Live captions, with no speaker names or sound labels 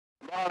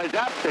Ball is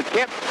up. The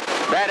tip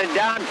batted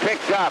down,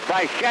 picked off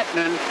by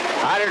Shetland.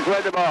 Otters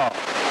with the ball.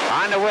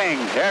 On the wing,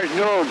 there's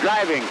Newell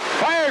driving.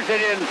 Fires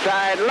it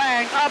inside.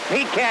 Lang up.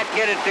 He can't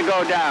get it to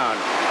go down.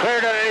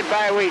 Cleared underneath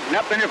by Wheaton.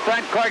 Up in the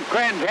front court,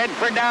 Krenz head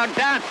for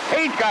downtown.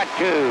 He's got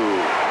 2.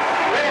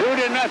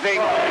 2-0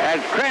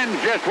 as Krenz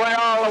just went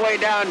all the way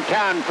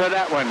downtown for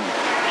that one.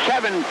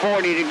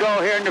 7:40 to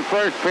go here in the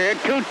first period.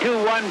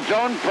 2-2-1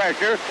 zone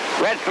pressure.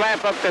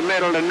 Uretzlaff up the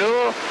middle to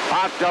Newell.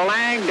 Off to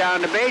Lang.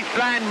 Down the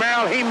baseline.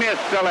 Merrill, he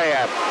missed the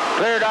layup.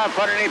 Cleared off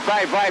underneath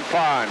by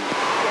Vipon.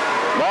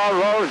 Ball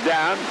rolls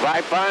down.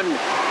 Vipon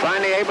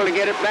finally able to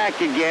get it back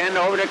again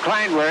over to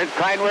Kleinworth.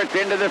 Kleinworth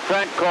into the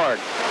front court.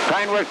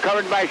 Kleinworth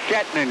covered by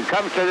Shetland.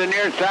 Comes to the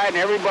near side, and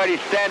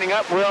everybody's standing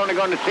up. We're only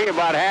going to see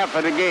about half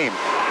of the game.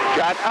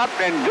 Shot up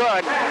and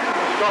good.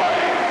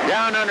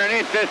 Down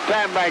underneath this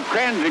time by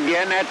Krenz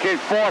again. That's his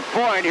 4th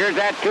point. Here's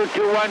that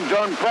 2-2-1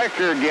 zone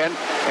pressure again.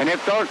 And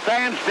if those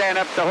fans stand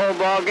up the whole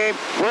ball game,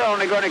 we're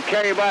only going to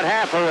carry about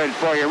half of it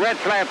for you.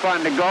 Uretzlaff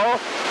on the go.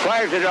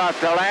 Fires it off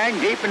to Lang.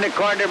 Deep in the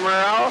corner to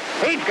Moreau.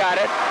 He's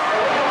got it.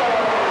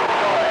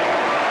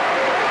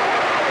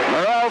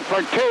 Moreau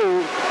for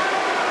 2.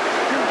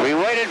 We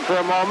waited for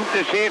a moment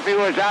to see if he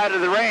was out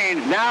of the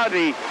range. Now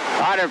the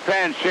Otter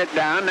fans sit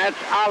down. That's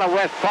Ala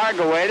West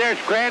Fargo way. There's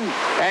Krenz.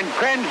 And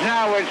Krenz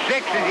now with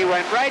 6 as he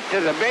went right to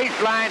the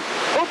baseline.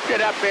 Hooped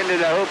it up into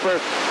the hooper.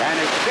 And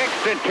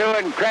it's 6-2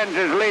 and Krenz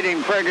is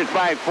leading Fergus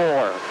by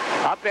 4.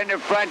 Up in the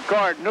front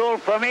court. Newell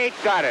from 8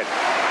 got it.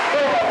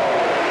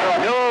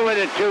 Newell with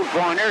a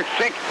 2-pointer.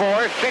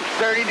 6-4.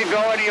 6:30 to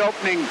go in the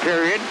opening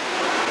period.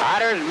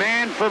 Otters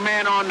man for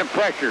man on the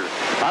pressure.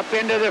 Up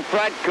into the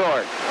front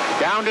court.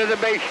 Down to the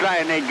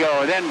baseline they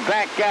go. Then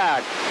back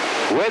out.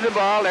 With the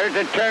ball, there's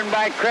a turn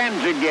by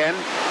Krenz again.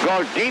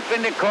 Goes deep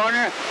in the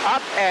corner.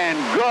 Up and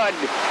good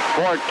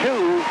for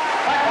 2.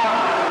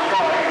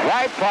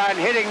 Vipon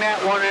hitting that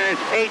one, and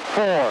it's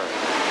 8-4.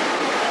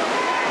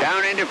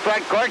 Down into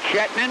front court,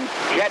 Shetland.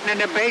 Shetland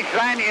to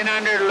baseline, in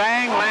under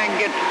Lang. Lang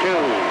gets 2.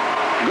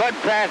 Good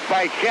pass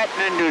by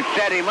Shetland to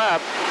set him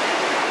up.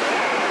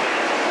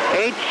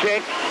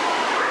 8-6.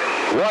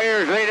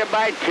 Warriors lead it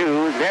by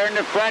 2. They're in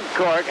the front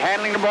court.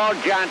 Handling the ball,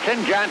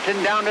 Johnson.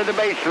 Johnson down to the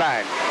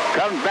baseline.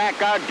 Comes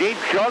back out deep.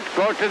 Schultz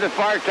goes to the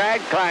far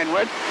side.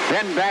 Kleinworth.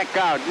 Then back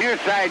out. Near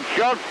side,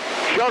 Schultz.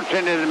 Schultz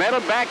into the middle.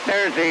 Back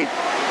there's a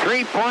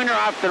 3-pointer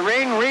off the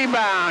ring.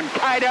 Rebound.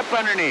 Tied up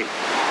underneath.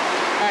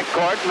 Back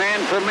court, man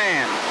for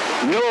man.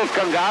 Newell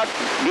comes out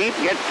deep.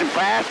 Gets the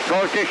pass.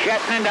 Goes to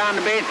Shetland down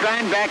the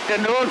baseline. Back to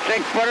Newell.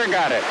 6-footer.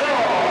 Got it.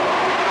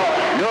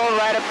 Newell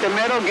right up the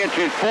middle, gets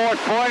his 4th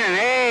point, and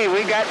hey,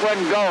 we got one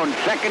going.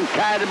 Second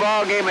tie of the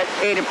ball game at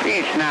 8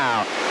 apiece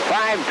now.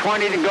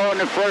 5:20 to go in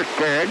the first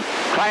period.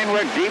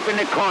 Kleinworth deep in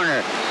the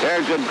corner.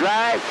 There's a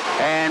drive,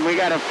 and we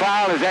got a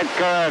foul. Is that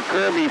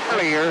Kirby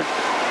Fleer?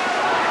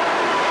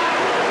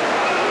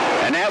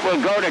 And that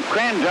will go to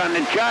Krenz on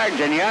the charge,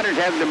 and the Otters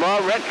have the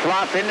ball.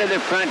 Uretzlaff into the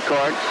front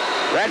court.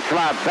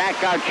 Uretzlaff back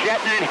out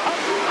Shetland.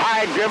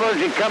 High dribbles.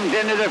 He comes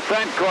into the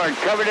front court.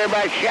 Covered there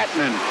by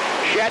Shetland.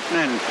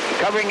 Shetland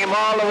covering him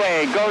all the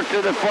way. Goes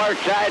to the far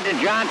side to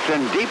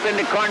Johnson. Deep in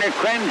the corner.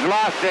 Krenz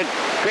lost it.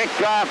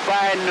 Picked off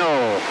by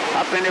Newell.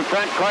 Up in the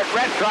front court.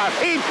 Uretzlaff.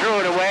 He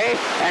threw it away.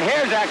 And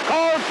here's a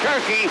cold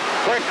turkey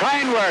for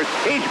Kleinworth.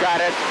 He's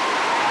got it.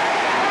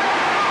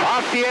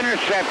 Off the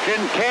interception.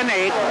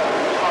 10-8.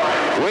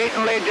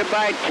 Wheaton leads it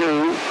by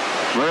 2.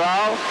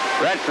 Moreau.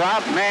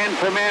 Uretzlaff man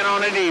for man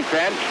on the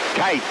defense.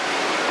 Tight.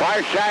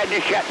 Far side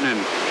to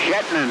Shetland.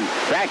 Shetland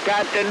back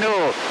out to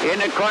Newell. In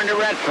the corner,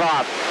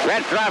 Uretzlaff.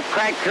 Uretzlaff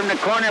cranks from the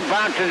corner,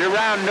 bounces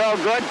around, no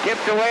good.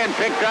 Tipped away and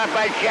picked off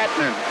by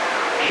Shetland.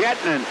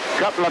 Shetland,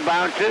 couple of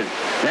bounces,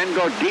 then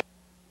go deep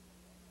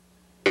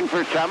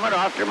for Summit,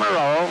 off to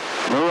Moreau.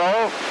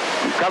 Moreau,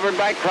 covered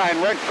by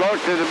Kleinworth,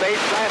 goes to the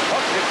baseline,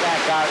 hooks it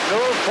back out.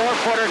 Newell,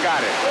 4-footer,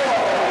 got it.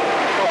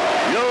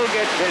 Newell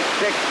gets his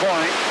 6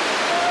 points.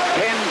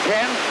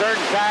 10-10, third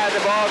tie of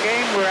the ball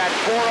game. We're at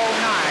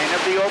 4:09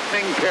 of the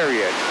opening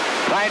period.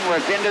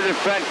 Kleinworth into the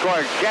front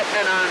court.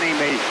 Shetland on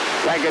him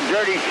like a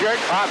dirty shirt.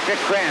 Off to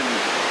Krenz.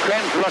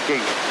 Krenz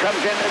looking.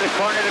 Comes into the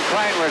corner to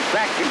Kleinworth.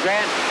 Back to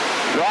Grant.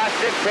 Lost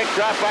it. Picked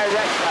off by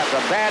Uretzlaff.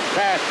 A bad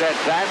pass that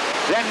time.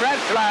 Then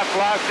Uretzlaff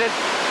lost it.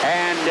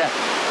 And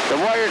the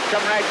Warriors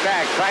come right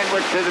back.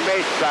 Kleinworth to the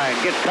baseline.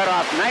 Gets cut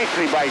off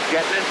nicely by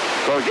Shetland.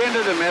 Goes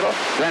into the middle.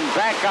 Then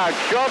back out.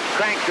 Schultz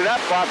cranks it up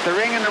off the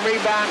ring and the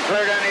rebound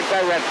cleared underneath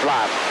by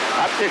Uretzlaff.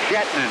 Up to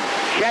Shetland.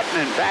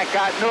 Shetland back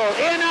out. Newell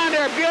in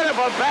under.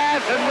 Beautiful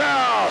pass and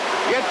Moreau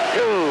gets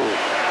 2.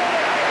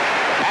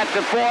 That's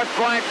the 4th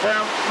point for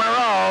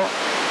Moreau.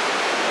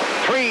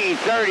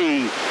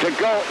 3:30 to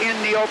go in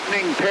the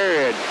opening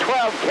period.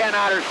 12-10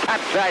 Otters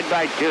topside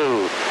by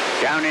 2.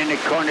 Down in the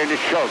corner to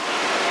Schultz.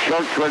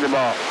 Schultz with the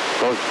ball.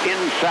 Goes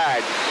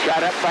inside.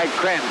 Shot up by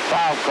Krenz.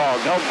 Foul call.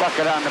 No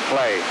bucket on the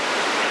play.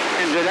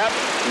 Ends it up.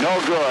 No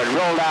good.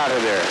 Rolled out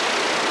of there.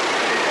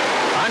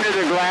 Under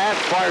the glass.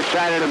 Far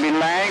side it'll be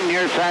Lang.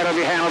 Near side will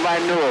be handled by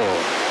Newell.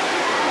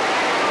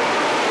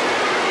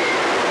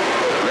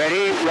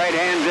 Ready. Right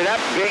hand hands it up.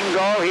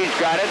 Bingo, he's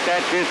got it.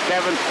 That's his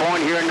 7th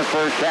point here in the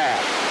first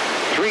half.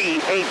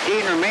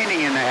 3:18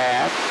 remaining in the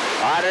half.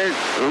 Otters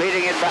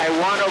leading it by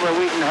 1 over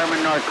Wheaton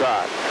Herman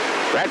Norcross.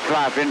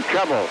 Uretzlaff in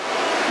trouble.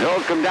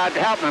 Noel comes out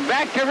to help him.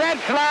 Back to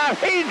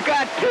Uretzlaff. He's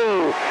got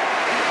 2.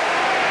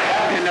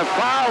 And the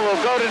foul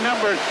will go to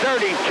number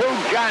 32,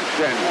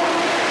 Johnson.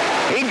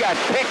 He got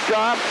picked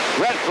off.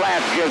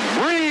 Uretzlaff just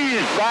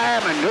breezed by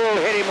him, and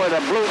Noel hit him with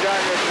a blue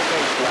dart at the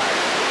baseline.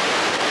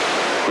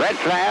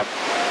 Uretzlaff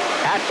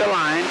at the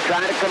line,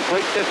 trying to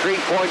complete the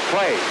 3-point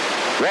play.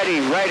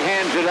 Ready, right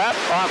hands it up,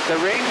 off the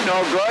ring, no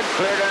good,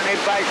 cleared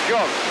underneath by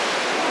Schultz.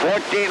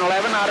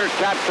 14-11, Otters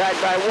topside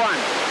by 1.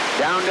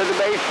 Down to the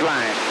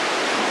baseline.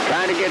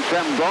 Trying to get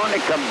something going,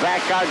 they come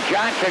back out.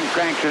 Johnson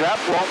cranks it up,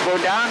 won't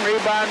go down,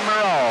 rebound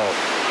Moreau.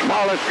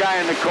 Smallest guy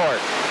in the court,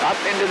 up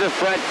into the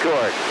front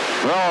court.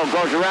 Moreau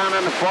goes around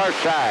on the far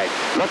side,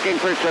 looking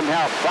for some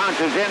help,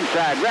 bounces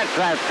inside.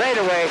 Uretzlaff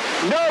straightaway,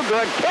 no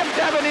good, tipped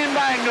up and in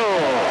by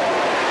Newell.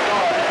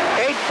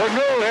 8 for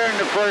Newell here in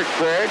the first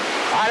period.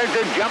 Otters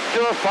have jumped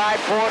to a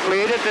 5-point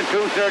lead at the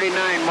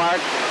 2:39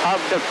 mark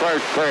of the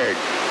first period.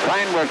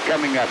 Kleinworth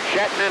coming up,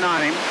 Shetland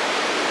on him.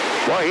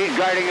 Boy, he's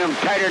guarding him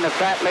tighter than a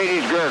fat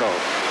lady's girdle.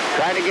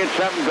 Trying to get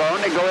something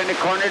going. They go in the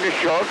corner to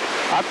Schultz.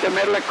 Up the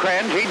middle of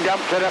Krenz. He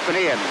dumps it up and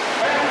in.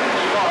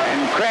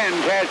 And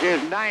Krenz has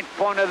his 9th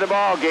point of the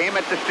ball game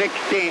at the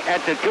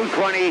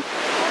 2:20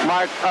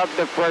 mark of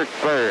the first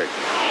period.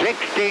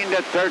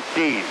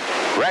 16-13.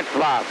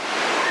 Uretzlaff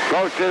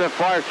goes to the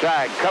far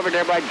side. Covered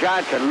there by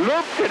Johnson.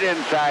 Looped it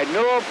inside.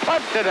 Newell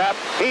puts it up.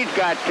 He's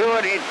got 2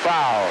 and he's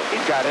fouled.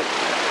 He's got it.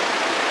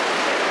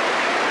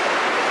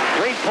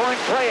 3-point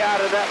play out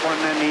of that one,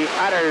 and the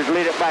Otters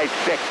lead it by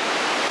 6.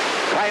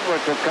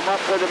 Kleinworth will come up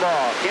with the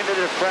ball into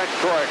the front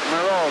court.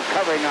 Moreau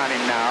covering on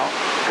him now.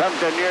 Comes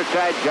to near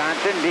side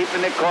Johnson, deep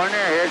in the corner.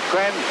 Here's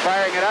Krenz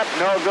firing it up,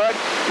 no good.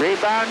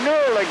 Rebound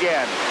Newell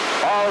again.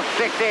 All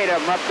 6-8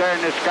 of them up there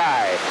in the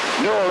sky.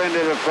 Newell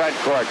into the front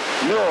court.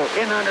 Newell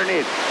in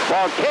underneath.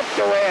 Ball tipped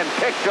away and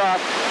picked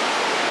off.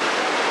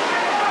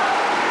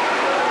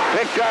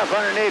 Picked off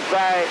underneath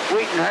by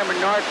Wheaton Herman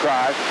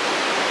Norcross.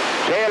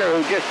 Taylor, who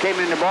just came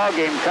in the ball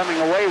game,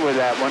 coming away with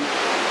that one.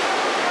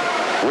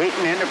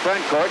 Wheaton in the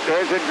front court.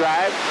 There's a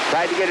drive.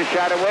 Tried to get a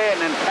shot away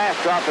and then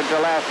passed off at the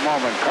last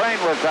moment.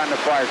 Kleinworth on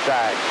the far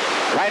side.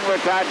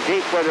 Kleinworth out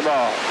deep with the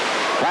ball.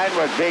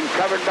 Kleinworth being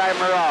covered by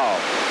Moreau.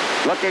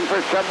 Looking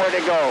for somewhere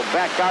to go.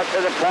 Back out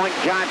to the point,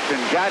 Johnson.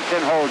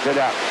 Johnson holds it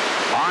up.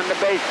 On the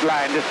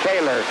baseline to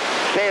Taylor.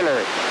 Taylor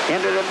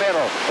into the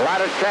middle. A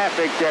lot of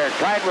traffic there.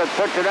 Kleinworth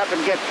puts it up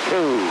and gets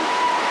 2.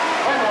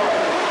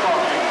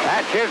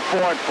 That's his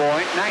 4th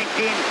point.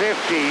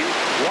 19-15.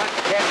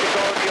 1:10 to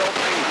go in the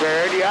opening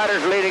period. The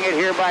Otters leading it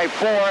here by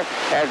 4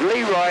 as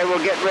Leroy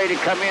will get ready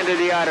to come into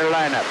the Otter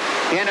lineup.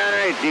 In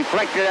underneath,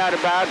 deflected out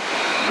about.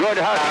 Good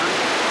hustle.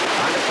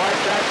 On the far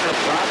side for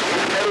Prop. In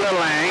the middle of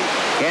Lang.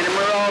 In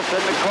Moreau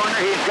from the corner.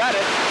 He's got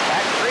it.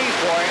 That's 3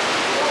 for him.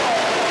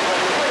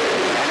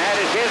 And that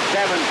is his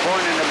 7th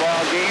point in the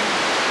ball game.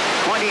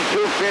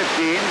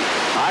 22-15.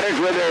 Otters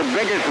with their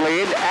biggest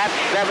lead at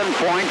 7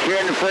 points here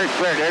in the first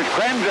period. There's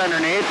Krenz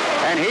underneath,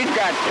 and he's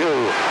got 2.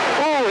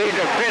 Ooh, he's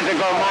a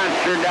physical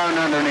monster down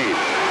underneath.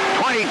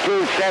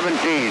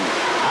 22-17.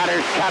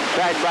 Otters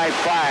topside by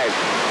 5.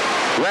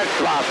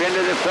 Uretzlaff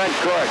into the front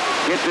court.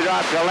 Gets it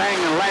off to Lang,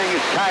 and Lang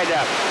is tied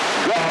up.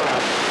 Goal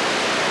up.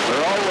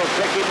 Moreau will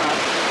pick him up.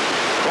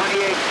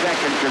 28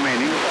 seconds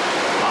remaining.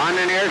 On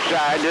the near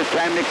side, this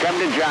time they come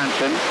to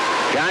Johnson.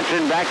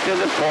 Johnson back to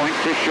the point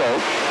to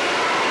Schultz.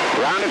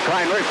 Around to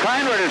Kleinworth.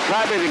 Kleinworth is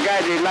probably the guy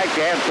they'd like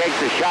to have take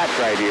the shots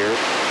right here.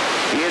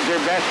 He is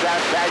their best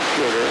outside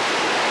shooter.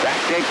 Back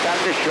takes out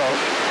to Schultz.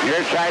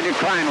 Near side to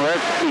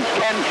Kleinworth. He's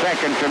 10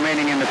 seconds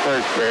remaining in the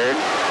first period.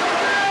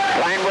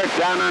 Kleinworth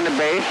down on the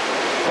base.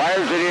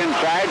 Fires it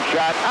inside.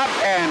 Shot up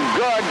and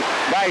good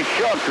by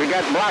Schultz. We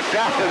got blocked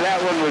out of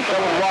that one with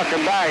someone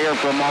walking by here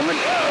for a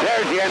moment.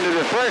 There's the end of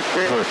the first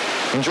period.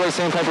 Enjoy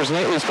Sandpiper's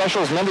nightly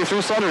specials Monday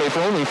through Saturday for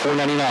only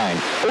 $4.99.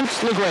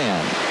 Oats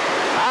LeGrand.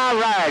 All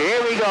right,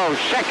 here we go.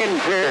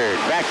 Second period.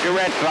 Back to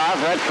Uretzlaff.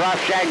 Uretzlaff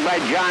shagged by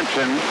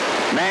Johnson.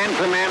 Man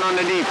for man on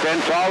the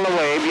defense all the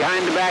way.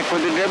 Behind the back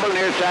with the dribble.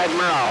 Near side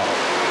Moreau.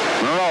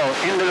 Moreau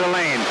into the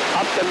lane.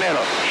 Up the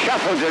middle.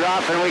 Shuffles it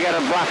off, and we got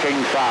a blocking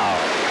foul.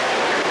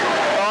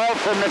 Oh,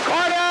 from the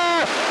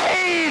corner.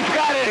 He's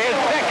got it. His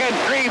second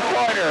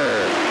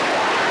 3-pointer.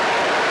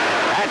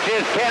 That's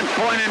his 10th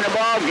point in the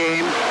ball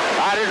game.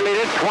 Otters lead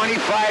it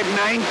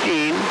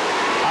 25-19.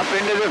 Up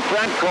into the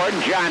front court,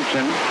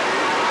 Johnson.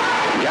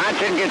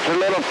 Johnson gets a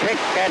little pick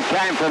that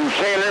time from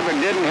Saylor, but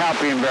didn't help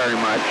him very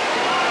much.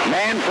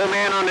 Man for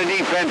man on the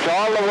defense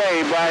all the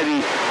way by the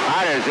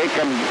Otters. They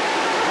come.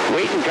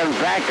 Wheaton comes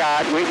back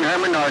out. Wheaton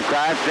Herman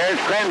Norcross. There's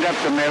Krenz up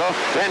the middle.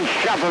 Then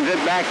shuffles it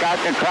back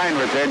out to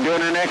Kleinworth. They're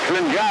doing an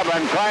excellent job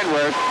on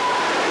Kleinworth.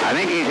 I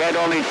think he's had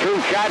only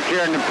 2 shots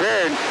here in the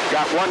period.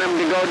 Got one of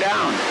them to go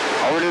down.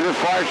 Over to the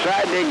far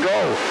side they go.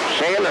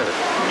 Saylor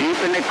deep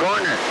in the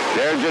corner.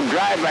 There's a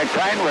drive by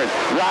Kleinworth.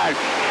 Rod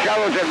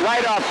shovels it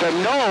right off the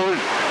nose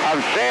of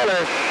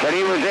Sailor, but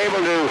he was able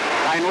to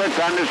find work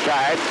on the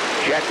side.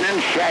 Shetland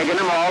shagging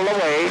him all the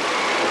way.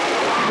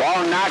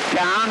 Ball knocked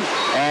down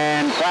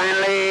and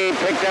finally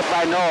picked up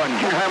by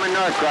Wheaton Herman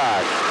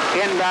Norcross.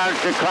 Inbounds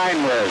to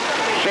Kleinworth.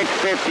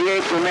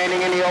 6:58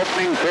 remaining in the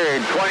opening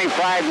period.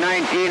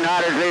 25-19,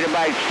 Otters lead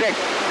by 6.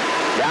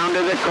 Down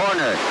to the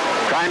corner.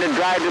 Trying to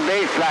drive the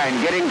baseline.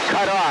 Getting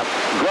cut off.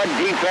 Good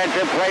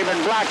defensive play, but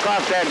block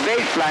off that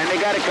baseline. They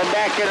got to come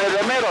back into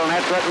the middle, and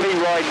that's what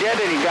Leroy did,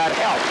 and he got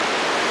help.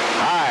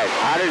 All right,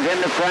 Otters in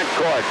the front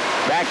court.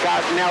 Back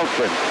out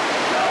Nelson.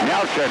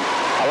 Nelson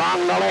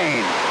along the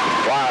lane.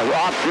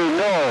 Off to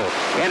Noel.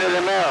 Into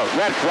the middle.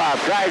 Uretzlaff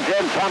drives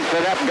in, pumps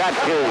it up, got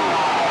 2.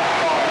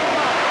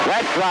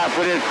 Uretzlaff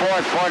with his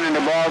 4th point in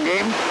the ball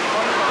game.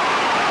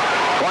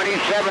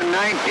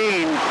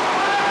 27-19.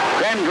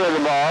 Krenz with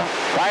the ball.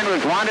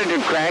 Kleinworth wanted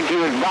to crank. He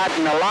was bought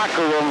in the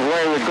locker room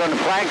where he was going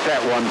to plank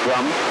that one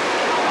from.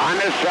 On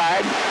the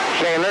side,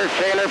 Sailor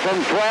from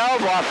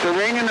 12, off the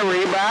ring and the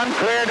rebound,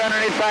 cleared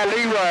underneath by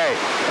Leroy.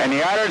 And the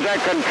Otters are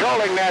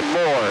controlling that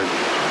board.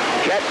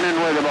 Shetland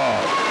with the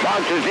ball.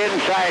 Bounces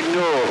inside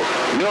Newell.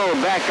 Newell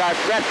back out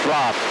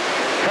Uretzlaff.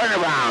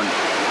 Turnaround.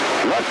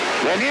 Look,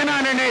 then in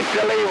underneath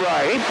to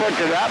Leroy. He puts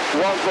it up,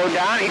 won't go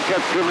down. He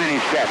took too many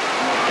steps.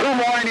 2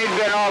 more and he'd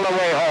been all the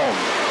way home.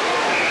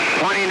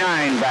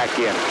 29 back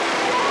in.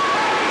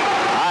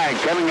 All right,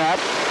 coming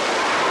up.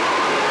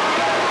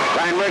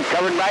 Kleinworth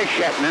covered by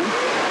Shetland.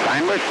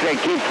 Kleinworth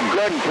keeps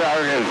good,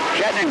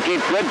 Shetland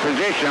keeps good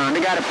position on.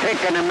 They got a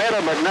pick in the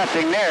middle, but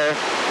nothing there.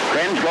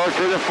 Krenz goes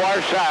to the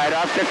far side,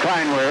 off to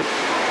Kleinworth.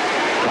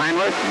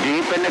 Kleinworth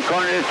deep in the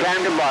corner this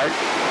time to Bart.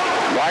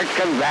 Bart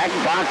comes back,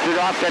 bounces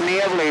off the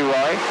knee of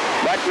Leroy,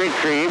 but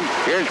retrieved.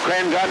 Here's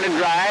Krenz on the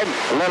drive.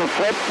 A little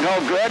flip, no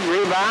good.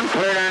 Rebound,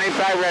 cleared underneath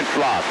by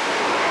Uretzlaff.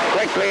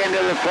 Quickly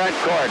into the front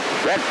court.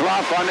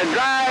 Uretzlaff on the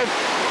drive.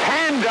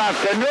 Hands off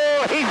to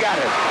Newell. He got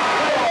it.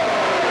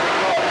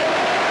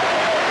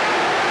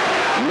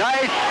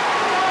 Nice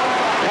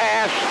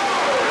pass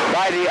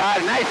by the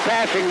Otters. Nice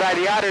passing by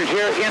the Otters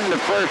here in the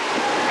first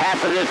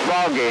half of this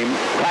ball game.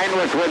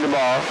 Kleinworth with the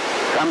ball.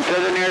 Comes to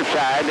the near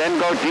side, then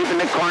goes deep in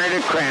the corner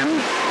to Krenz.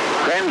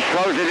 Krenz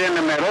throws it in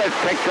the middle. It's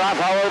picked off,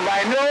 however,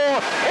 by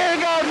Newell. Here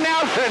goes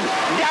Nelson.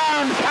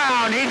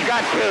 Downtown. He's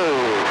got 2.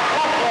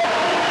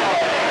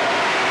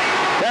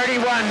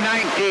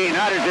 31-19.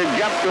 Otters have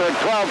jumped to a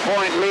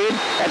 12-point lead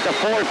at the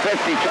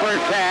 4:50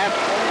 first half.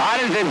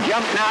 Otters have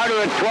jumped now to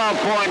a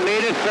 12-point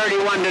lead at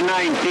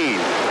 31-19.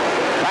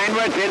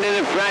 Kleinworth into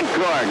the front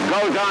court.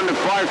 Goes on the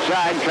far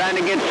side, trying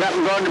to get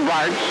something going to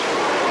Bartz.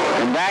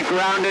 And back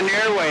around the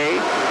near way.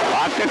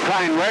 Off to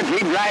Kleinworth.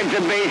 He drives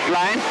the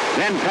baseline,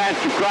 then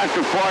passed across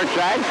the far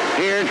side.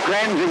 Here's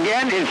Krenz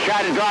again. His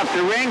shot is off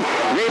the ring.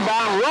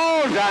 Rebound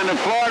rolls on the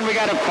floor, and we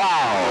got a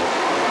foul.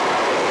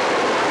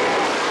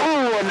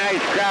 A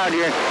nice crowd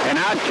here, and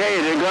I'll tell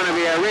you, there's going to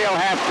be a real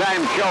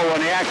halftime show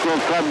when the actual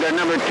club, the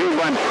number 2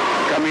 bunch,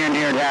 come in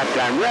here at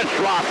halftime.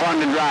 Uretzlaff on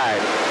the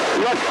drive.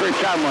 Looks for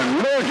someone,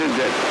 loses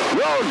it,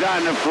 rolls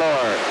on the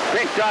floor,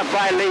 picked up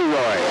by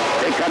Leroy.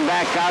 They come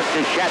back out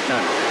to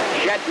Shetland.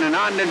 Shetland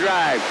on the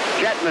drive.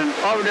 Shetland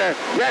over to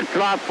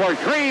Uretzlaff for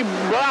 3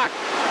 blocks,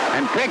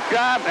 and picked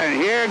up, and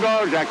here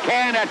goes a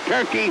can of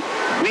turkey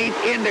meat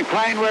into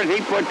Kleinworth. He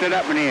puts it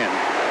up and in.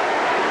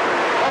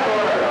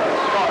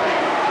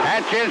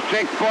 That's his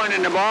 6th point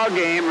in the ball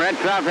game.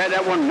 Uretzlaff had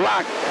that one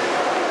blocked.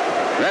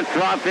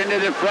 Uretzlaff into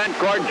the front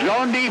court.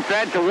 Zone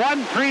defense. A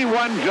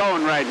 1-3-1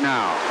 zone right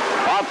now.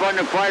 Off on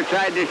the far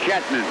side to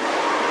Shetland.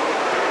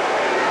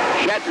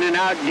 Shetland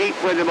out deep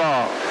with the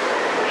ball.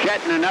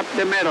 Shetland up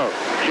the middle.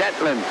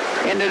 Shetland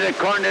into the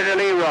corner to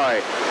Leroy.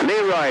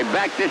 Leroy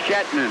back to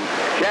Shetland.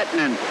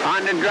 Shetland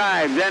on the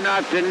drive, then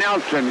off to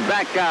Nelson.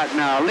 Back out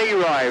now.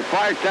 Leroy,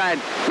 far side.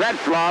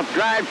 Uretzlaff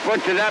drive,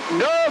 puts it up.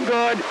 No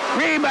good.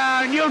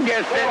 Rebound. You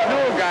guessed it.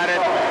 Newell got it.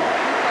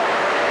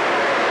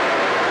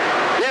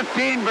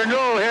 15 for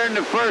Newell here in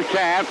the first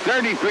half.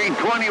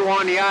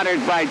 33-21. The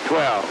Otters by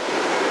 12.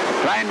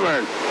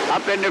 Kleinworth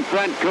up in the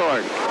front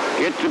court.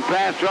 Gets the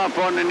pass off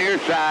on the near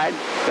side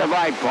to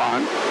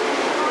Vipon.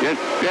 Just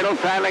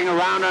fiddle-faddling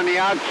around on the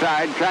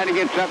outside, trying to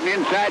get something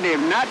inside. They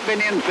have not been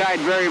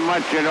inside very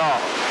much at all.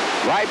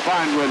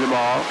 Vipon with the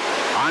ball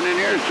on the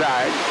near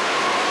side.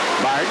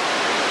 Bart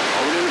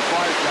over to the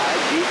far side,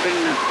 deep in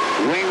the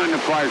wing on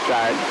the far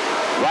side.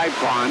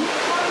 Vipon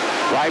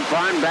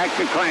back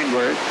to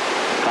Kleinworth.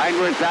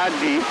 Kleinworth out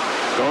deep.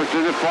 Goes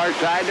to the far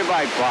side to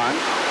Vipon.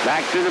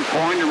 Back to the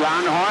point,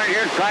 around the horn.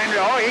 Here's Kleinworth.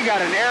 Oh, he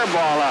got an air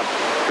ball up.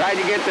 Tried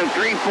to get the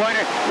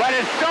 3-pointer, but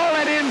it stole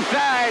it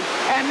inside,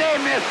 and they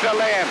missed the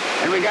layup,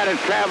 and we got a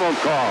travel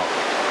call.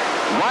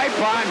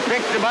 Vipon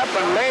picked him up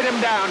and laid him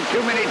down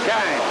too many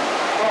times.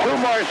 2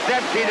 more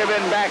steps, he'd have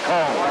been back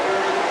home.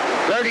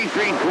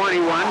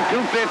 33-21,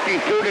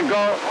 2:52 to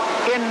go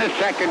in the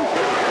second.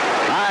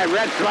 All right,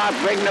 Uretzlaff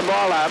bringing the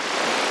ball up.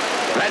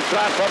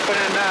 Uretzlaff up in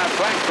the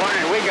front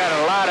corner. We got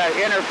a lot of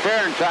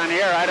interference on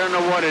here. I don't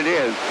know what it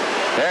is.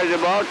 There's the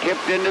ball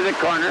tipped into the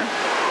corner.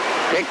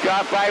 Picked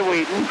off by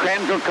Wheaton.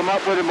 Krenz will come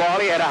up with the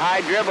ball. He had a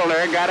high dribble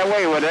there, got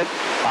away with it.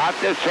 Off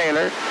to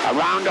Sailor,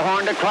 around the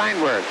horn to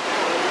Kleinworth.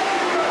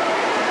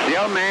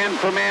 Still man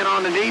for man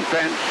on the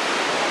defense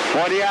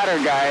for the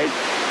Otter guys.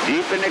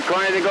 Deep in the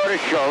corner they go to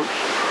Schultz.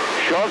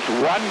 Schultz,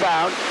 one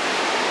bounce.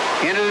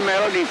 Into the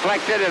middle,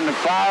 deflected, and the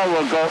foul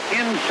will go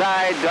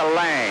inside to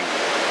Lang.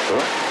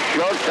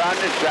 Schultz on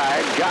the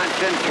side.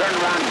 Johnson turn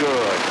around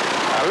good.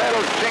 A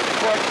little 6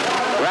 foot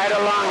right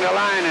along the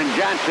line, and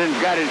Johnson's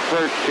got his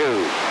first two.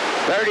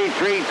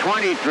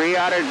 33-23,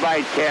 Otters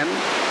by 10.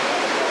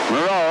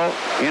 Moreau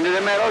into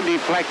the middle,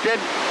 deflected,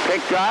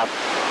 picked off,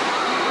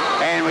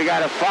 and we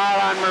got a foul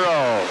on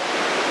Moreau.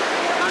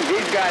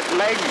 He's got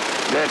legs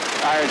that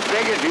are as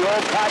big as the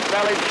old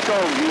pot-bellied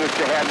stoves you used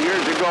to have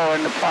years ago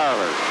in the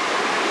parlor.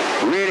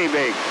 Really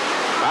big.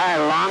 Right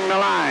along the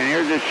line.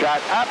 Here's a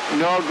shot up,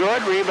 no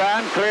good.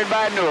 Rebound cleared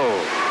by Newell.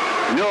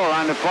 Newell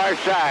on the far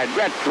side.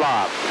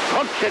 Uretzlaff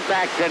hooks it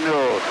back to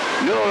Newell.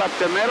 Newell up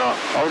the middle.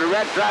 Over to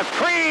Uretzlaff.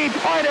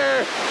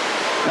 Three-pointer.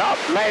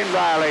 Nope, lane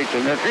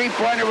violation. The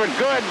three-pointer was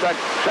good, but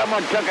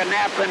someone took a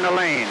nap in the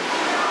lane.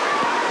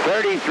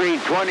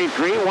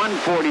 33-23,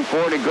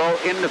 1:44 to go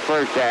in the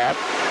first half.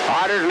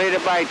 Otters lead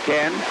it by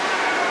 10.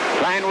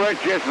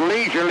 Kleinworth just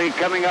leisurely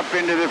coming up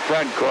into the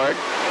front court.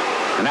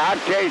 And I'll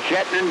tell you,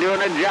 Shetland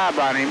doing a job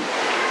on him.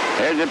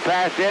 There's a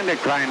pass into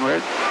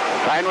Kleinworth.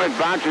 Kleinworth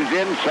bounces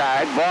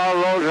inside. Ball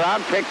rolls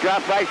around, picked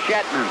up by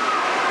Shetland.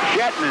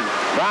 Shetland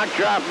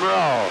bouncer off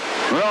Moreau.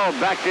 Moreau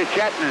back to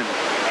Shetland.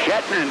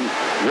 Shetland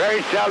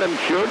very seldom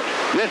shoots.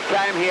 This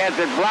time he has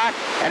it blocked,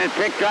 and it's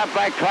picked up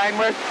by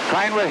Kleinworth.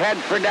 Kleinworth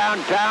heads for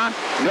downtown.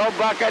 No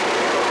bucket.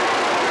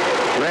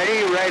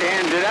 Ready,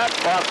 right-handed up,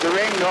 off the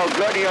ring, no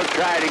good. He'll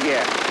try it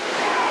again.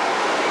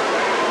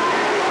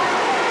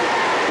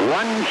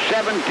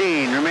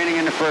 1:17 remaining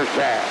in the first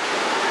half.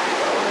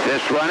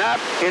 This one up,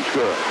 it's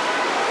good.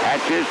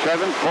 That's his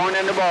 7th point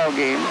in the ball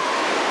game.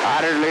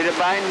 Otters lead it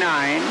by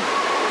 9.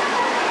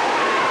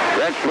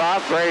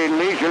 Uretzlaff very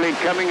leisurely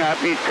coming up.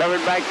 He's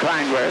covered by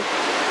Kleinworth.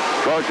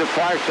 Goes to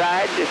far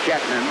side to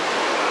Shetland.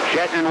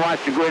 Shetland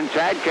wants to go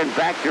inside, comes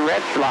back to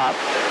Uretzlaff.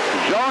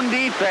 Zone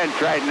defense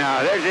right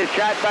now. There's a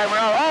shot by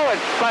Moreau. Oh,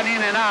 it's spun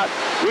in and out.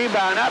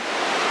 Rebound up.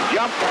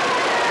 Jump.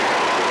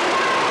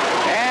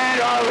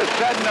 And all of a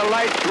sudden the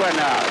lights went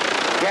out.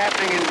 It's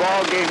happening in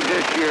ball games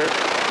this year.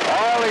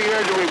 All the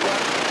years that we've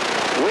won.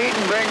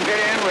 Wheaton brings it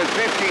in with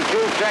 52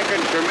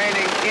 seconds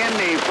remaining in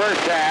the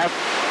first half.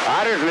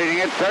 Otters leading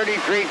it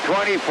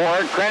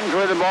 33-24. Krenz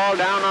with the ball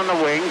down on the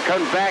wing.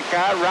 Comes back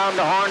out round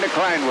the horn to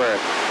Kleinworth.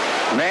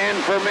 Man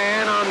for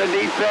man on the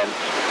defense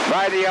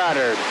by the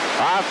Otters.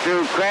 Off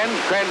to Krenz.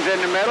 Krenz in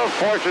the middle.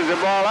 Forces the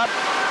ball up.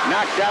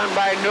 Knocked down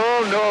by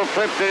Newell. Newell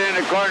flips it in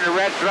the corner to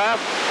Uretzlaff.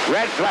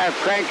 Uretzlaff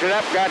cranks it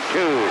up. Got two.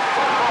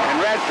 And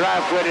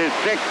Uretzlaff with his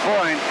 6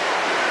 points.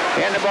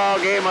 In the ball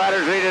game,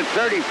 Otters lead at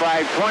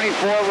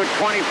 35-24 with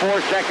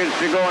 24 seconds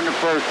to go in the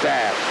first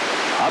half.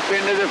 Up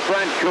into the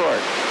front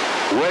court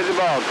with the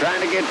ball.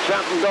 Trying to get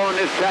something going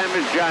this time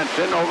is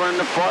Johnson over on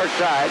the far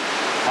side.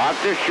 Off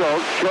to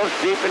Schultz. Schultz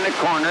deep in the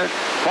corner.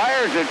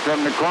 Fires it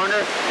from the corner.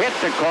 Hits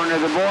the corner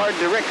of the board.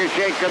 The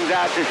ricochet comes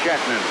out to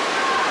Shetland.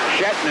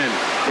 Shetland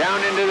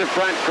down into the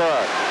front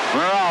court.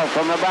 Moreau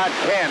from about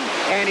 10.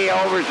 And he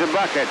overs the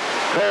bucket.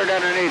 Cleared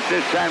underneath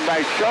this time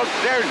by Schultz.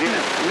 There's in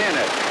a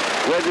minute.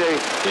 With the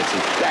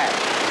stats.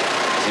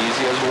 As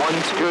easy as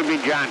 1-2. It would be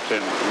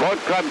Johnson. Both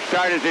clubs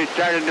start as they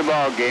started the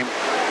ball game.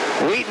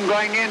 Wheaton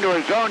going into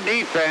his own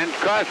defense.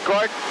 Cross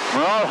court.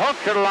 Moreau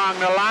hooks it along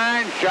the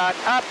line. Shot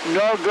up.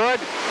 No good.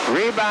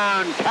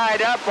 Rebound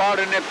tied up.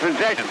 Alternate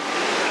possession.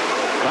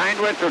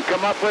 Kleinworth will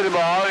come up with the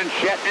ball, and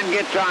Shetland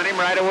gets on him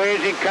right away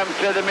as he comes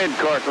to the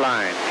midcourt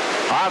line.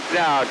 Off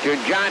now to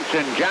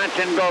Johnson.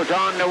 Johnson goes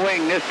on the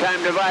wing. This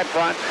time to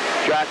Vipont.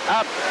 Shot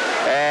up.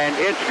 And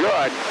it's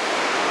good.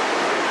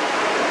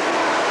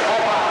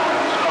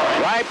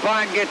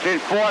 Vipont gets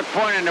his 4th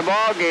point in the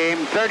ball game,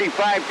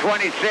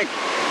 35-26.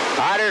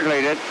 Otters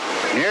lead it.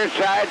 Near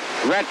side,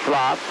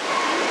 Uretzlaff.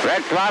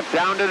 Uretzlaff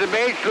down to the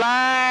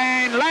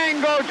baseline.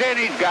 Lang goes in.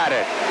 He's got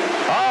it.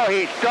 Oh,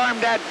 he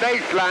stormed that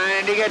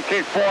baseline, and he gets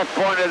his 4th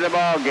point of the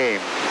ball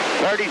game.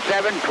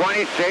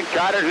 37-26.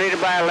 Otters lead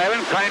it by 11.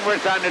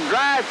 Kleinworth on the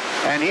drive,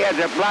 and he has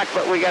a block,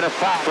 but we got a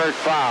foul. First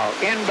foul.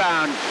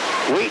 Inbound.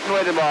 Wheaton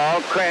with the ball.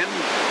 Krenz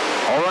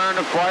over on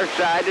the far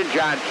side to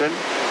Johnson.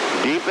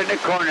 Deep in the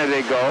corner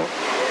they go.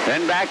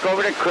 Then back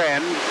over to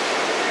Krenz.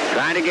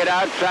 Trying to get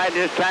outside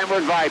this time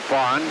with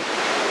Vipont.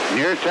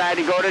 Near side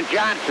to go to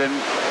Johnson.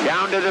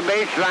 Down to the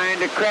baseline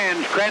to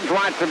Krenz. Krenz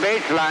wants the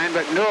baseline,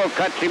 but Newell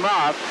cuts him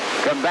off.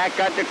 Come back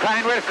out to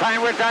Kleinworth.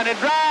 Kleinworth on the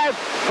drive.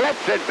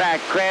 Flips it back.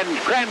 Krenz.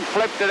 Krenz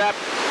flipped it up.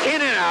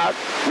 In and out.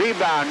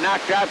 Rebound.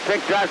 Knocked out.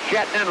 Picked off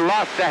Shetland.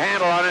 Lost the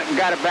handle on it and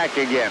got it back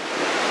again.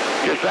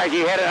 Just like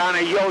he had it on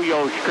a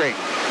yo-yo string.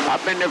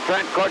 Up in the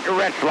front court to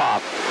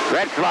Uretzlaff.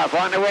 Uretzlaff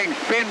on the wing,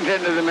 spins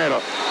into the middle.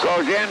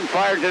 Goes in,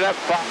 fires it up.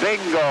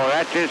 Bingo.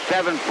 That's his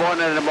 7th point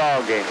in the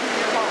ball game.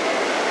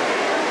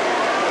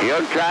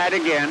 He'll try it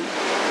again.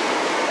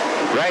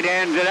 Right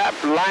hands it up,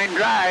 line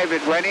drive,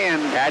 it went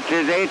in. That's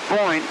his 8th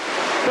point.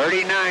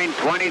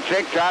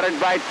 39-26, Otters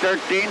by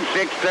 13,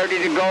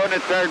 6:30 to go in the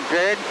third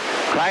period.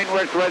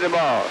 Kleinworth with the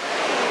ball.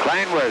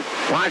 Kleinworth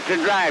wants to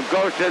drive,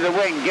 goes to the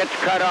wing, gets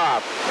cut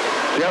off.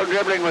 Still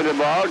dribbling with the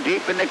ball.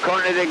 Deep in the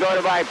corner they go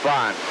to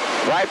Wheaton.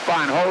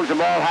 Wheaton holds the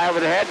ball high over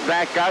the head.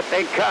 Back out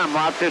they come.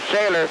 Off to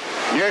Sailor.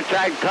 Near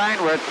side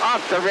Kleinworth. Off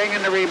the ring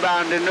and the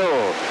rebound to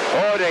Newell.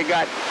 Oh, they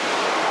got...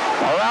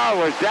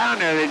 Morale was down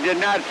there. They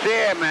did not see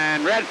him.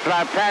 And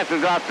Uretzlaff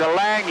passes off to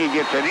Lang. He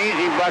gets an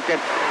easy bucket.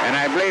 And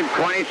I believe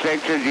 26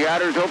 as the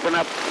Otters open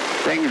up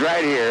things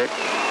right here.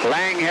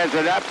 Lang has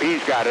it up.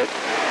 He's got it.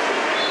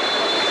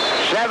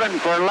 7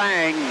 for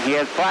Lang. He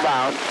has 5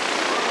 out.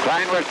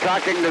 Kleinworth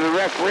talking to the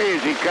referee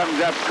as he comes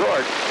up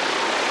court.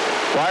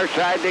 Far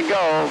side they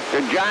go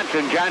to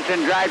Johnson.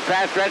 Johnson drives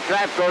past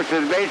Uretzlaff, goes to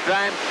the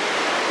baseline,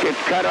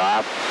 gets cut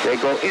off. They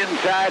go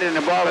inside and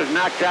the ball is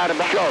knocked out of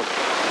the choke.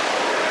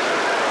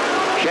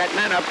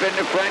 Shetland up in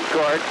the front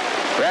court.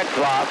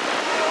 Uretzlaff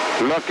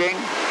looking,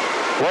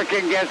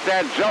 working against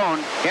that zone.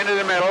 Into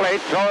the middle,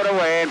 they throw it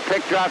away and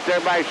picked off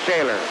there by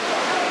Sailor.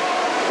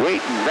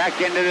 Wheaton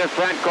back into the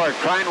front court.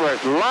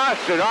 Kleinworth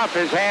lost it off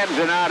his hands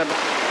and out of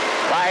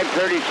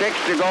 5:36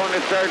 to go in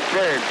the third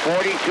period.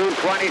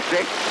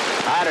 42-26.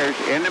 Otters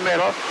in the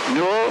middle.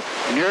 Newell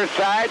near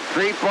side.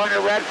 Three-pointer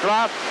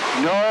Uretzlaff.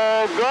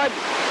 No good.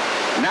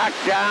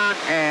 Knocked down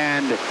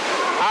and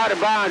out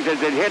of bounds as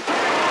it hit.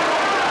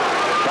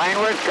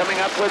 Kleinworth coming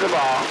up with the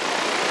ball.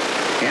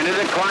 Into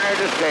the corner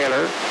to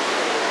Sailor.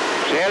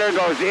 Sailor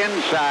goes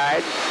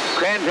inside.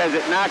 Krenz has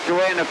it knocked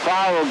away and the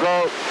foul will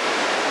go,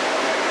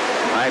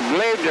 I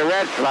believe, to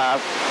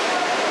Uretzlaff.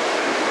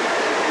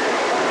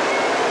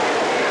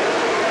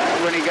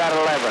 When he got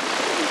 11.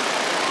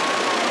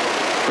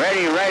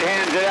 Ready, right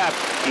hands it up.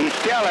 He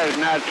still has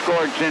not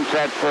scored since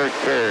that first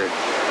period.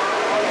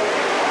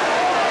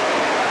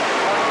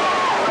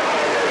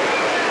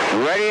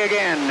 Ready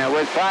again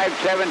with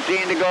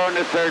 5:17 to go in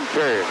the third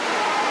period.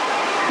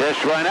 This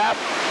one up.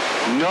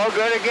 No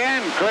good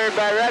again. Cleared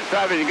by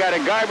Uretzlaff. He's got a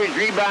garbage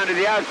rebound to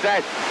the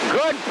outside.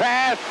 Good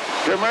pass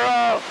to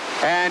Moreau.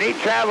 And he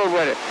traveled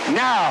with it.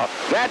 Now,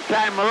 that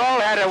time Moreau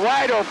had a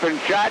wide open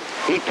shot.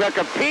 He took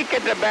a peek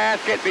at the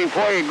basket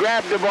before he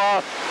grabbed the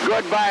ball.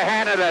 Goodbye,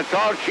 Hannah. That's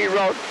all she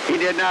wrote. He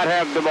did not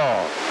have the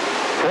ball.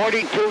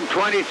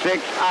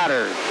 42-26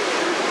 Otters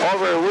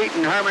over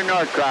Wheaton Herman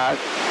Norcross.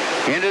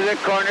 Into the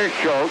corner,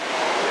 Schultz.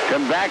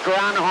 Come back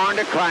around the horn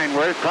to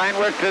Kleinworth.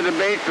 Kleinworth to the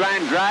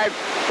baseline drive.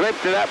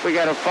 Flips it up. We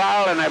got a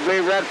foul, and I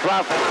believe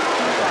Uretzlaff.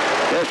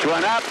 This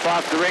one up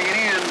off the ring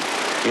and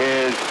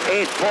in is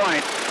 8th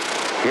point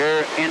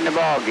here in the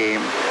ball game.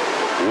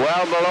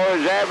 Well below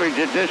his average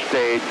at this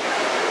stage.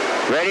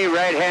 Ready,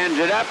 right hands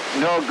it up.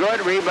 No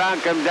good.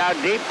 Rebound comes out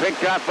deep.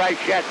 Picked off by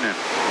Shetland.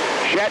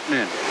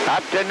 Shetland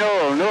up to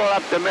Newell. Newell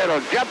up the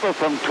middle. Jumper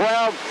from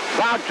 12.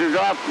 Bounces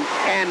off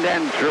and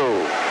then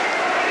through.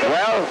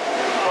 Well,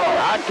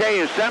 I'll tell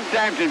you,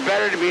 sometimes it's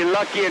better to be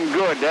lucky and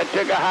good. That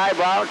took a high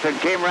bounce and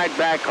came right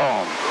back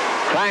home.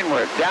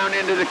 Kleinworth down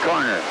into the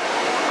corner.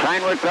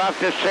 Kleinworth off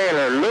to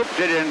Sailor. Loops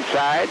it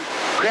inside.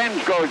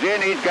 Krenz goes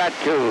in. He's got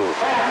 2.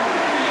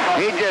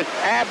 He just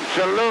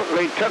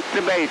absolutely took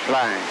the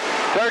baseline.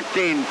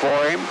 13 for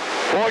him.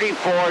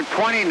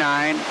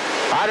 44-29.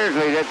 Otters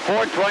lead at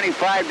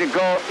 4:25 to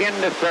go in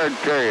the third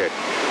period.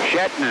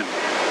 Shetland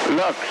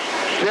looks,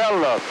 still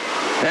looks.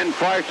 Then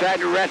far side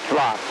to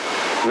Uretzlaff.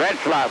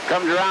 Uretzlaff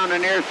comes around the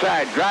near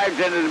side, drives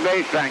into the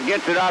baseline,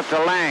 gets it off to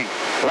Lang.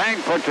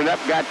 Lang puts it up,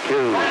 got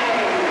 2.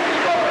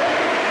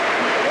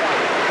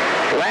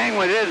 Lang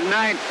with his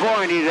 9th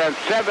point. He's had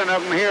 7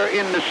 of them here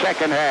in the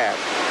second half.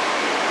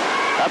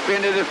 Up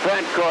into the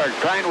front court.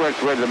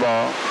 Kleinworth with the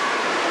ball.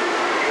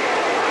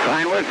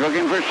 Kleinworth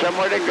looking for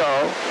somewhere to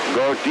go.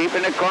 Goes deep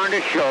in the corner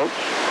to Schultz.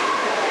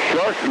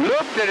 Schultz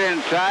looped it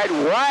inside,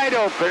 wide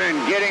open,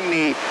 and getting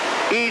the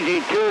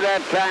easy 2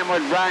 that time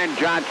with Brian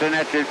Johnson.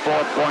 That's his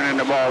 4th point in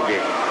the ball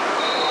game.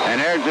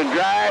 And there's the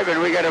drive,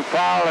 and we got a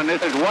foul, and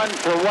this is 1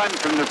 for 1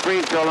 from the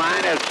free throw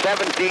line. Has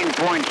 17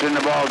 points in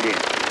the ball game.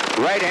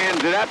 Right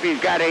hands it up. He's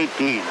got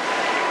 18.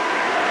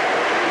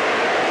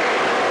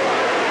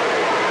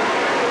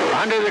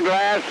 Under the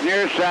glass,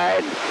 near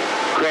side,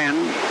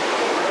 Krenz.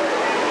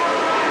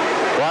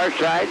 Far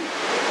side,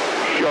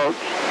 Schultz.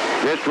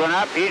 This one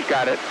up. He's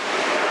got it.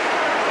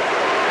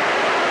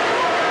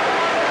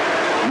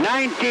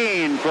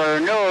 19 for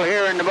Newell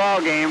here in the ball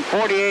game.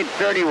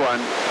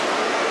 48-31.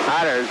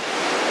 Otters.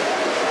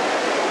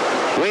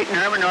 Wheaton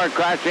Herman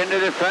Norcross into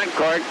the front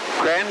court.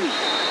 Krenz.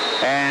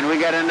 And we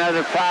got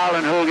another foul,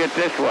 and who'll get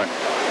this one?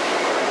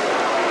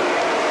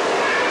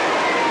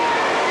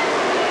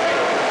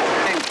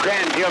 And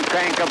Krenz, he'll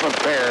crank up a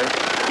pair.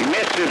 He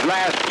missed his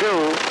last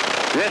 2.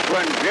 This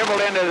one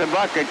dribbled into the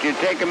bucket. You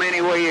take them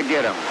any way you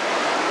get them.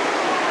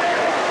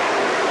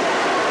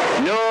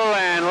 Newell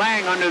and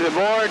Lang under the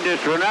board.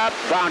 This one up.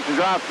 Bounces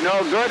off.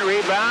 No good.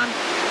 Rebound.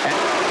 And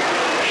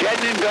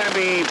Shedden's going to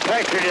be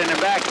pressured in the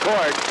back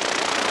court.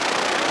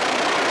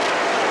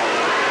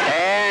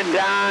 And And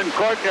down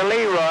court to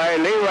Leroy.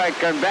 Leroy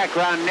comes back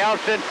around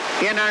Nelson.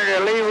 In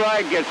under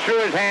Leroy, gets through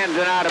his hands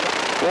and out of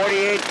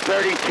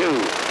 48-32.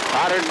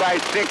 Otters by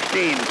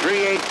 16.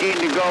 3:18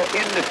 to go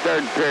in the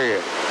third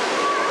period.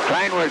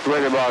 Kleinworth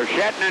with the ball.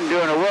 Shetland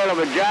doing a whirl of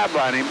a job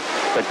on him.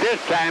 But this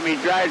time he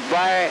drives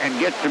by and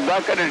gets the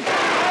bucket.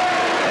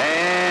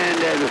 And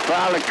the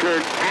foul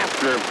occurred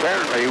after.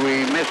 Apparently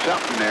we missed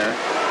something there.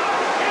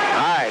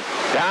 All right,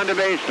 down to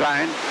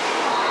baseline.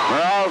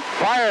 Merle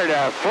fired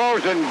a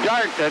frozen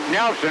dart that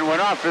Nelson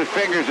went off his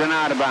fingers and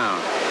out of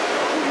bounds.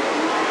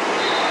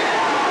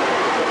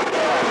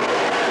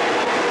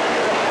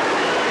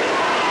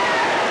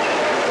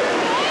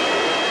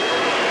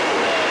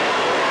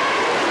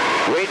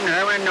 Wheaton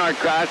Herman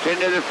Norcross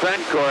into the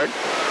front court.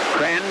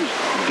 Krenz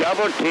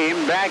double team,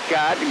 back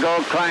out to go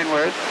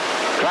Kleinworth.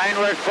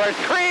 Kleinworth for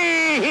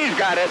three. He's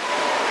got it.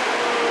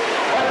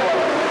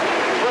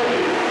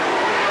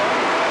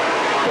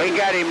 We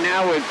got him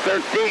now with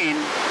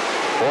 13.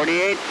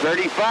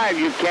 48-35.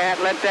 You can't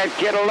let that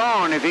kid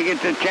alone. If he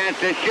gets a chance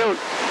to shoot,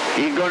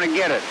 he's going to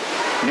get it.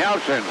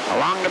 Nelson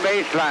along the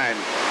baseline.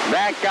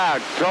 Back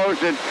out. Throws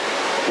it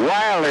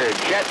Wilder.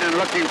 Shetland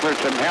looking for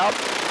some help.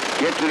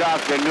 Gets it off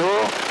to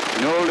Newell.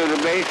 Newell to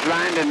the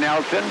baseline to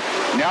Nelson.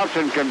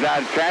 Nelson comes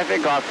out of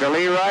traffic off to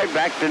Leroy.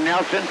 Back to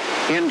Nelson.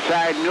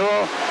 Inside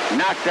Newell.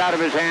 Knocked out of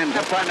his hands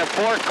up on the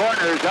four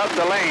corners of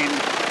the lane.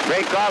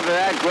 Break off of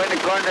that. Go in the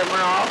corner to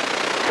Merle.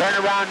 Turn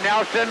around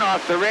Nelson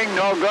off the ring.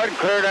 No good.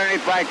 Cleared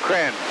underneath by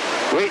Krenz.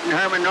 Wheaton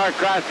Herman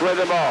Norcross with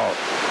the ball.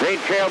 They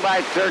trail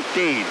by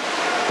 13.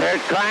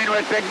 There's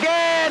Kleinworth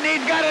again.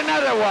 He's got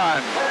another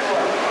one.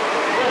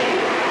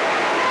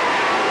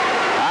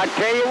 I'll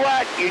tell you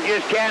what, you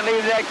just can't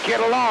leave that kid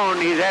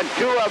alone. He's had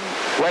two of them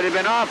where they've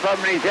been off of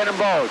him, and he's hit them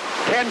both.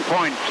 10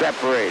 points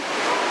separate.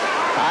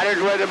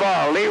 Otters with the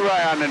ball.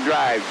 Leroy on the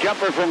drive.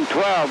 Jumper from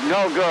 12.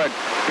 No good.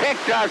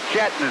 Picked off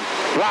Shetland.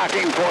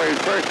 Blocking for his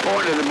first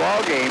point of the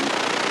ball game.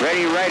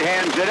 Ready right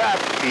hands it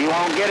up. He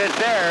won't get it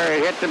there.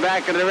 It hit the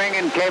back of the ring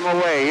and came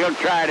away. He'll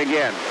try it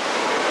again.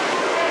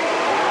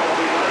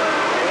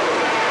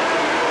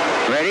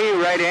 Ready,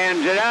 right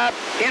hands it up.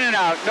 In and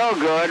out. No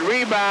good.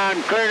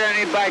 Rebound. Cleared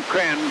underneath by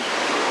Krenz.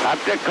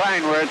 Up to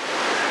Kleinworth.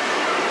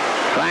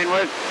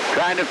 Kleinworth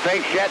trying to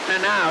fake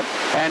Shetland out.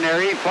 And there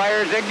he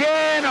fires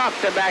again off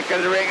the back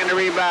of the ring, and the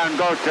rebound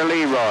goes to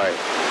Leroy.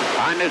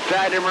 On the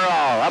side of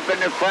Merle. Up in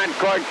the front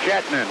court,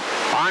 Shetland.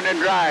 On the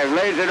drive.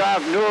 Lays it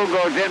off. Newell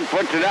goes in.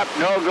 Puts it up.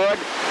 No good.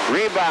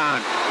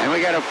 Rebound. And we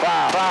got a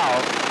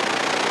foul.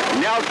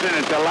 Nelson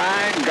at the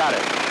line. Got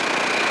it.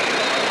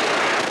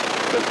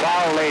 The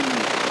foul-laden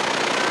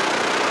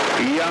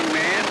young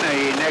man.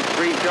 The next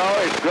free throw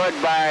is good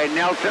by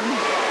Nelson.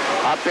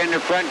 Up in the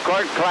front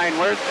court,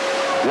 Kleinworth.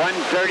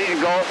 1:30 to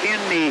go in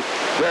the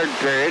third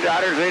period.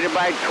 Otters lead it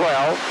by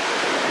 12.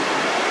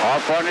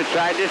 Off on the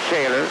side to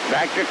Saylor.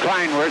 Back to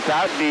Kleinworth,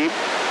 out deep.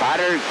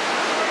 Otters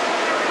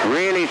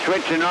really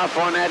switching off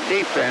on that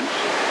defense.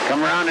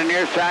 Come around the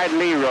near side,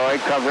 Leroy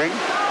covering.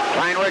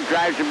 Kleinworth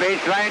drives the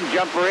baseline.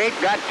 Jumper 8,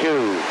 got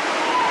 2.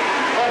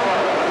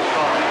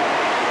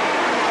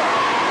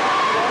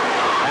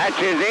 That's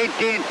his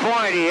 18th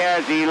point. He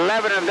has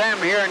 11 of them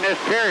here in this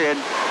period.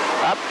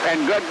 Up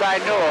and good by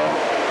Newell.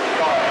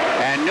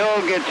 And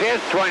Newell gets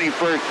his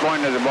 21st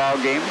point of the ball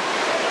game.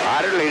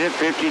 Otter lead it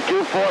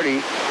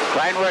 52-40.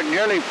 Kleinworth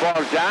nearly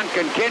falls down,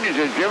 continues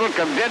his dribble,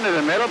 comes into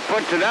the middle,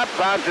 puts it up,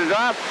 bounces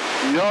off,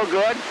 no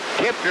good,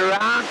 tipped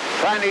around,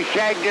 finally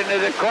shagged into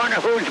the corner.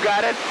 Who's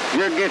got it?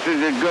 Your guess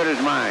is as good as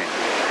mine.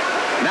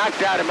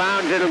 Knocked out of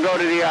bounds, it'll go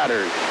to the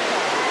Otters.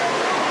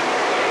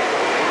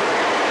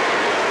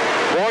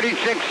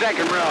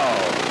 46-second roll.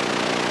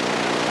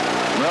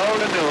 Roll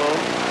to Newell.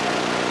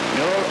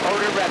 Newell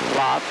over to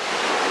Uretzlaff.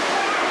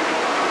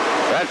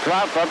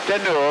 Uretzlaff up to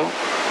Newell.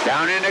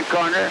 Down in the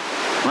corner.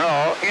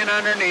 Roll in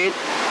underneath.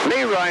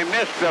 Leroy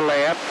missed the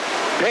layup.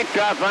 Picked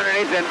off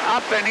underneath and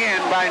up and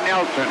in by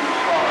Nelson.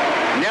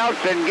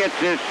 Nelson gets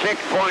his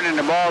 6th point in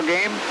the ball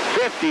game.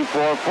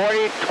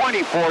 54-40.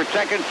 24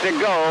 seconds to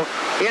go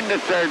in the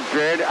third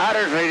period.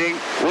 Otters leading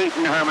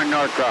Wheaton Herman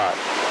Norcross.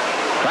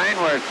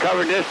 Kleinworth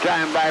covered this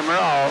time by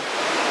Merle.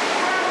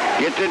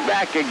 Gets it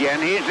back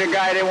again. He's the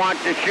guy they want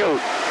to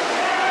shoot.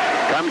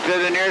 Comes to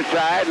the near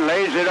side.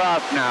 Lays it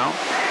off now.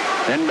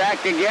 Then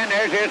back again.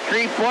 There's his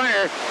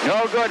three-pointer.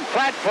 No good.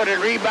 Flat-footed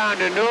rebound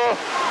to Newell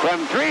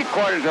from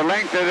 3/4 the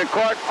length of the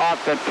court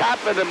off the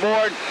top of the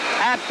board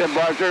at the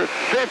buzzer.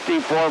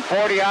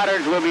 54-40.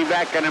 Otters will be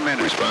back in a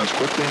minute. Responds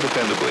quickly and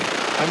dependably.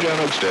 I'm John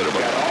Oakstead.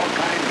 Got all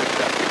kinds of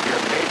stuff. If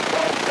you're a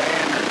baseball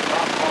fan or a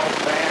softball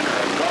fan or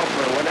a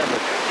golfer or whatever,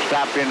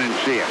 stop in and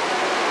see him.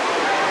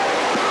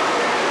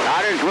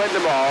 Otters with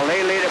the ball.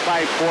 They lead it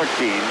by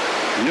 14.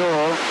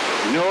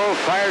 Newell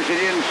fires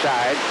it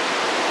inside.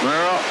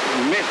 Merle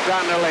missed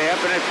on the layup,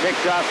 and it's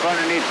picked off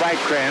underneath by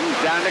Krenz.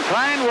 Down to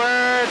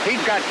Kleinworth.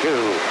 He's got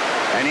 2.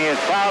 And he is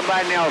fouled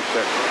by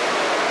Nelson.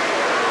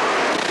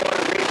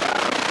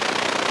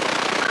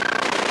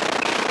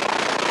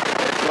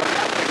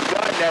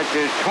 That's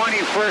his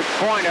 21st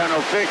point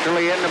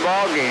unofficially in the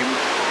ball game.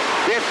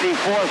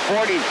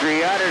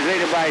 54-43. Otters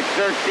lead it by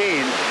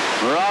 13.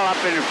 We're all up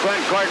in the front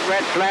court.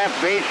 Uretzlaff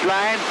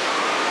baseline.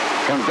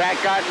 Comes back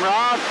out and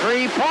raw.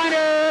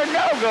 Three-pointer.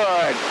 No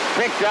good.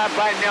 Picked up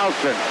by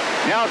Nelson.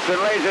 Nelson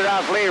lays it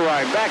off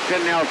Leroy. Back to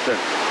Nelson.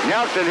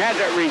 Nelson has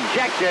it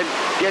rejected.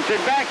 Gets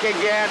it back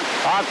again.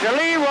 Off to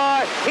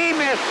Leroy. He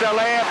missed the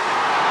layup.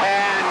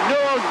 And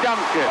Newell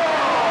dunked it.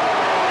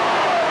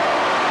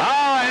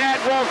 Oh, and that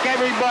woke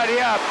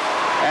everybody up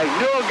as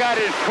Newell got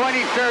his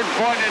 23rd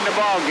point in the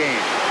ball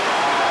game.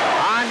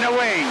 On the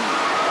wing.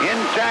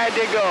 Inside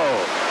they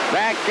go.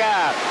 Back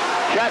out.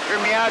 Shot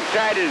from the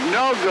outside is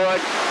no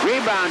good.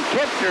 Rebound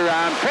tipped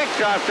around.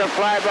 Picked off the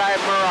fly by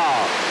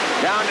Morale.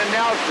 Down to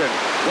Nelson.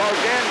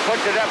 Goes in,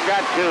 puts it up,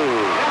 got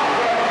two.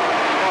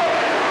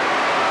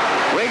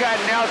 We got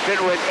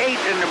Nelson with 8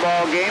 in the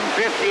ball game.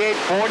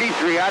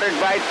 58-43. Otters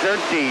by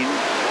 13.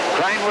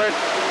 Kleinworth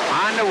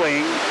on the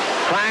wing.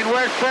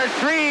 Kleinworth for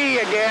three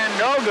again.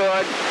 No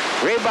good.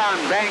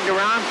 Rebound banged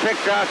around.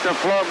 Picked off the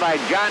floor by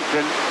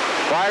Johnson.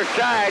 Far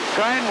side,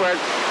 Kleinworth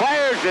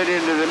fires it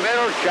into the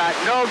middle. Shot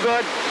no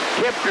good.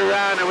 Tipped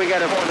around, and we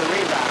got a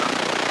rebound.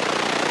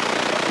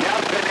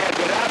 Nelson has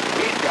it up.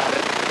 He's got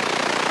it.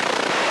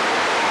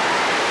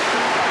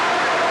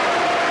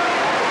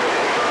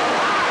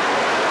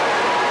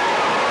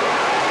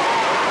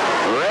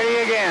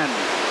 Ready again.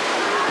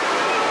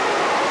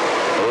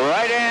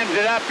 Right hands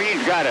it up.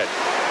 He's got it.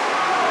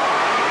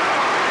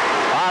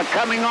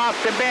 Coming off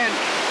the bench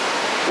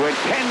with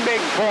 10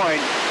 big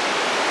points.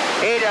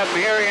 8 of them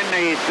here in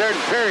the third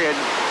period.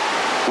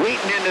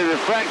 Wheaton into the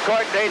front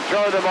court. They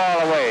throw the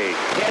ball away.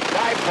 Hit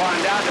Typhon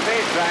down the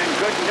baseline.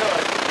 Couldn't do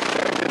it.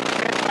 There's a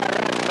spin by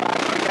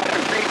Uretzlaff. We got a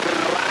free from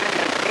the line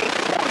at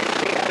 8 points.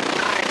 He has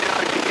 9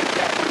 now as he gets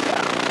that one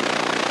down.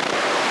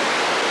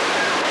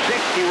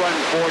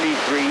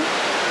 61-43.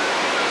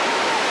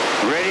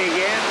 Ready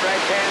again.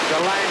 Right hand. The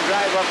line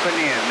drive up and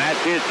in.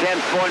 That's his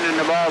 10th point in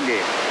the ball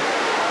game.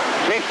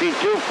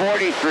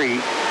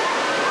 62-43.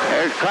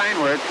 There's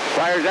Kleinworth.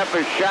 Fires up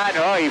his shot.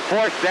 Oh, he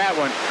forced that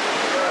one.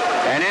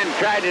 And then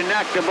tried to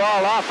knock the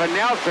ball off of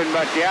Nelson,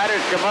 but the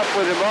Otters come up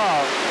with the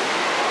ball.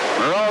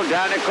 Moreau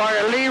down the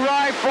corner.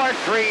 Leroy for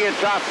three.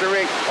 It's off the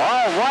ring.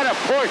 Oh, what a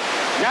push.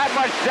 Not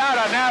much doubt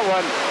on that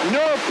one.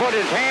 Newell put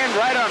his hand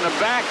right on the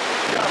back.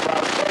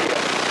 I'll tell you.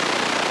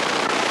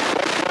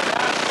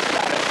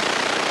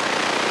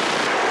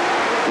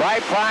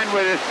 Ripon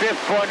with his 5th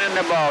point in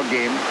the ball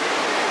game.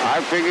 Our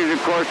figures, of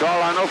course,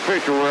 all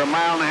unofficial. We're a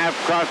mile and a half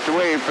across the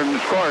way from the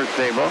scorer's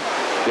table.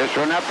 This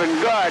one up and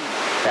good.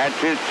 That's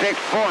his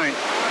 6th point.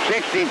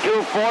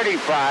 62-45.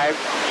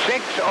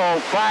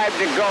 6:05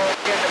 to go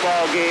in the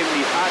ball game.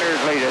 The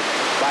Otters lead it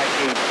by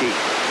 18.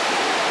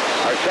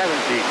 Or 17.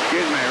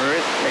 Excuse me,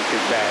 arithmetic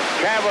is bad.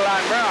 Travel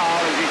on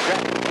Merle as he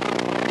tries.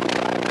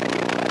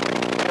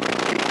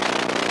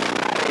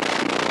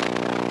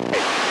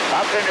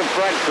 Up in the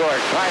front court.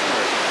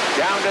 Kleinworth.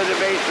 Down to the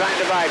baseline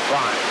to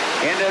Vipon.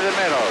 Into the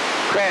middle.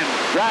 Krenz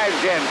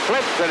drives in,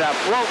 flips it up,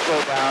 won't go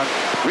down.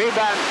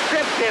 Rebound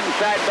stripped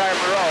inside by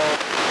Moreau.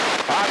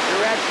 Off to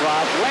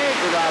Uretzlaff, lays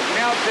it off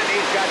Nelson.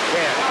 He's got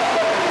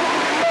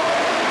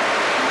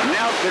 10.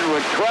 Nelson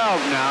with 12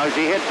 now as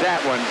he hits that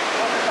one.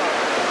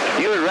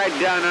 He was right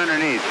down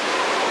underneath.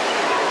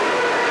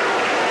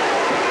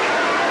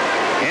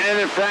 Into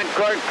the front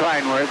court,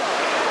 Kleinworth.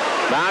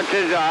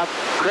 Bounces off,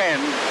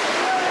 Krenz.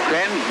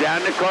 Krenz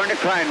down the corner,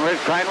 Kleinworth.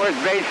 Kleinworth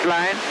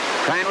baseline.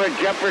 Kleinworth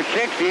jumper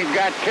 6. He's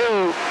got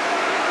 2.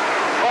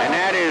 And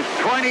that is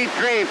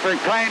 23 for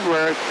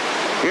Kleinworth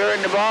here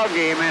in the ball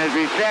game. And as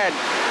we said,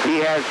 he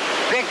has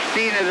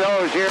 16 of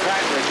those here.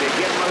 Kleinworth, they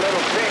give him a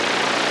little pick.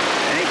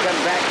 And he comes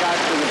back out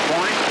to the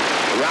point,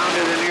 around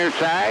to the near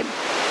side.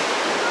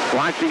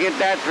 Wants to get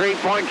that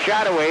 3-point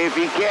shot away if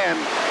he can.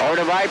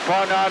 Over to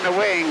Vipon on the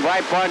wing.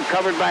 Vipon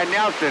covered by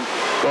Nelson.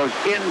 Goes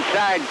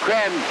inside.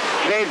 Krenz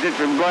saves it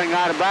from going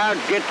out of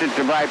bounds. Gets it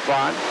to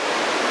Vipon.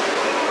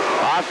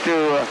 Off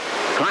to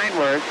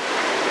Kleinworth.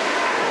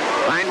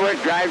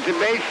 Kleinworth drives the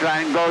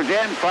baseline. Goes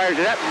in.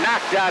 Fires it up.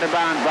 Knocked out of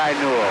bounds by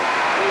Newell.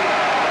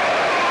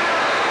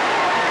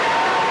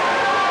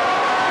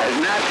 Has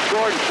not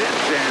scored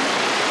since then.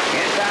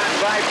 It's on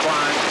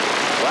Vipon.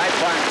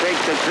 Vipon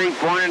takes the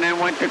 3-pointer and then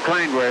went to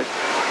Kleinworth.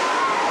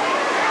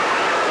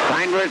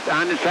 Kleinworth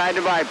on the side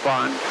of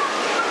Vipon.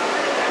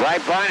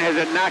 Vipon has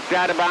it knocked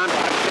out of bounds.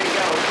 They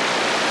go.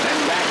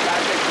 Then back out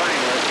to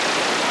Kleinworth.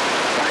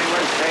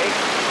 Kleinworth takes.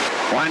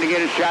 Wanted to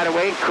get a shot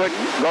away.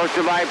 Couldn't. Goes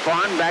to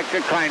Vipon. Back to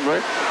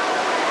Kleinworth.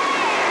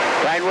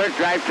 Kleinworth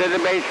drives to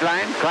the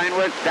baseline.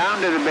 Kleinworth down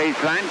to the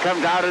baseline.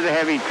 Comes out of the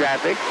heavy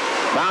traffic.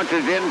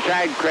 Bounces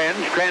inside Krenz.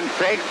 Krenz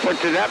fakes.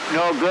 Puts it up.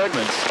 No good.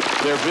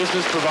 Their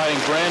business providing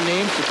brand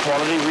names to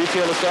quality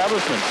retail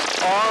establishments.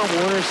 R.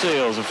 Warner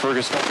Sales of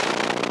Fergus.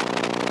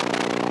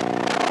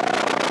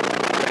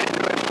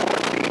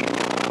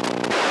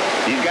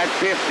 He's got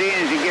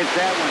 15 as he gets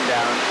that one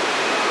down.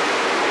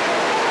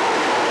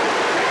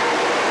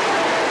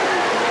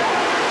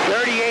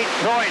 38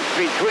 points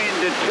between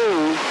the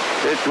two.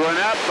 This one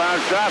up,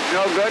 bounced off,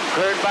 no good,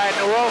 cleared by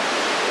Newell.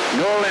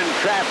 Newell in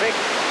traffic.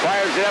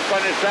 Fires it up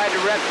on the side to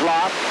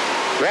Uretzlaff.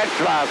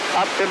 Uretzlaff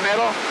up the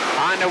middle,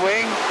 on the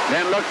wing,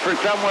 then looks for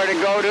somewhere to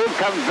go to,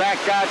 comes back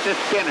out to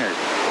Skinner.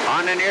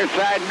 On the near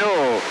side,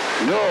 Newell.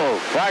 Newell,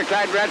 far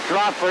side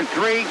Uretzlaff for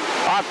 3,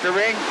 off the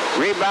ring.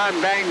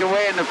 Rebound banged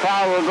away, and the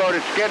foul will go to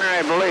Skinner,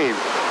 I believe.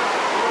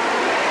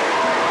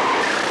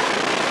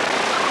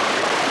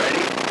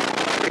 Ready?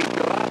 Free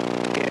throw up.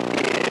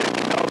 It is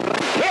no good.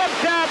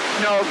 Tipped up,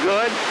 no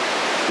good.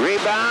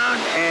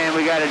 Rebound, and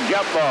we got a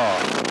jump ball.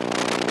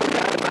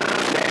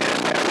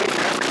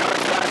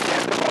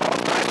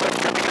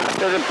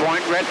 To the point,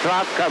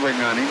 Uretzlaff covering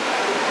on him.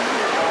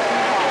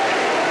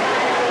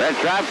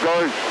 Uretzlaff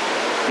goes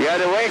the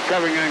other way,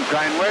 covering on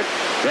Kleinworth,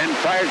 then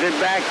fires it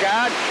back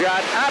out,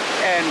 shot up,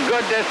 and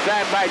good this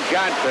time by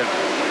Johnson.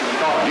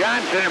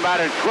 Johnson,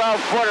 about a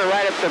 12-footer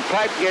right up the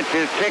pipe, gets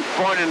his 6th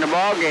point in the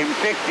ball game,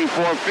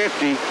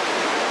 64-50.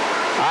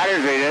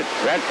 Otters lead it.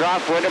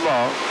 Uretzlaff with the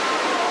ball.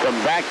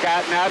 Come back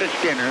out now to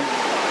Skinner.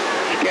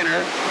 Skinner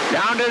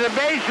down to the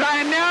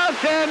baseline.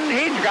 Nelson,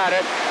 he's got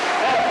it.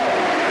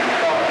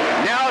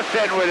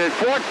 Nelson with his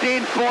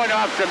 14th point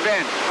off the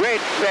bench. Great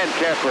bench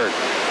effort.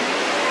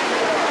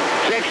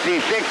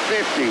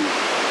 66-50.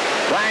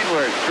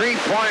 Kleinworth,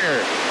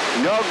 three-pointer.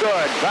 No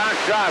good.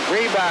 Bounced off.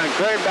 Rebound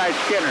cleared by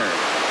Skinner.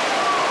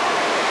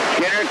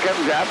 Skinner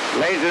comes up,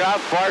 lays it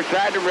off far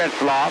side to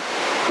Uretzlaff.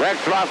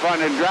 Uretzlaff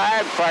on the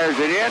drive, fires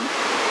it in.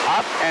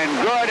 Up and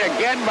good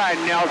again by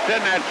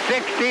Nelson. That's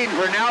 16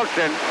 for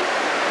Nelson.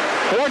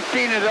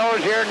 14 of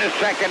those here in the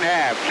second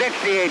half.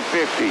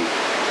 68-50.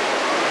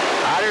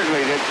 Otters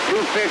lead it.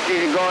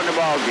 2:50 to go in the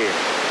ball game.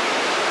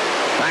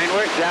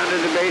 Kleinworth down to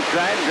the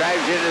baseline,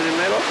 drives into the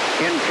middle,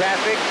 in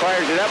traffic,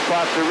 fires it up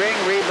off the ring,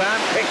 rebound,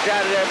 picked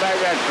out of there by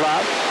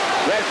Uretzlaff.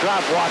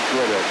 Uretzlaff walks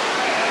with it.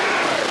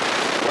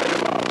 Play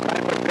the ball.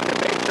 Kleinworth to the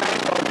baseline,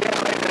 goes in,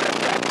 lays it up,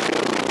 back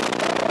two.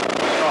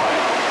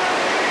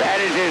 That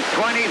is his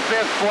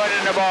 25th point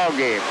in the ball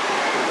game.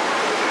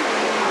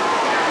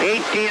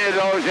 18 of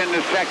those in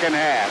the second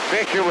half.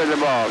 Fisher with the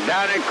ball.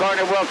 Down in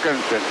corner,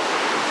 Wilkinson.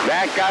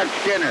 Back out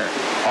Skinner.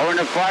 Over on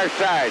the far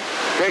side.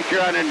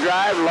 Fisher on the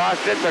drive.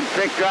 Lost it, but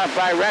picked off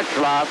by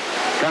Uretzlaff.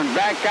 Comes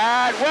back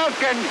out.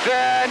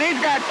 Wilkinson. He's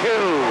got 2.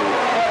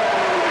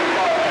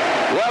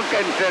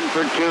 Wilkinson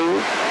for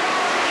 2.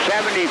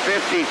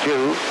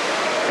 70-52.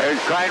 There's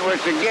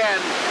Kleinworth again.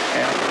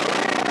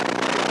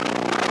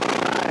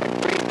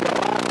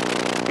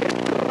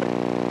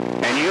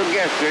 And you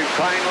guessed it.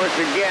 Kleinworth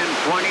again.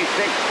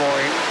 26 for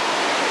him.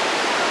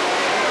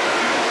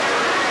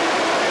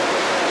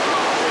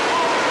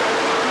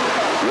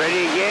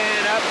 Ready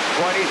again, up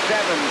 27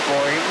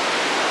 for him.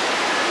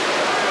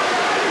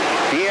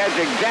 He has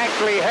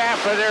exactly half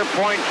of their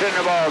points in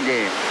the ball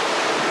game.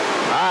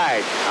 All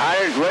right,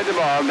 Otters with the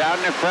ball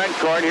down the front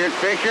court. Here's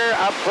Fisher,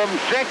 up from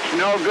 6,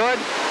 no good.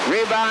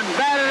 Rebound,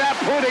 batted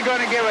up. Who are they going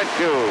to give it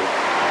to?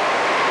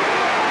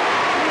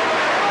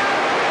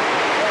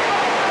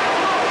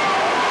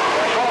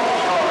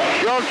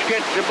 Schultz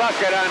gets the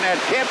bucket on that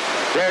tip.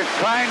 There's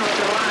Klein with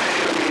the line.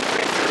 It'll be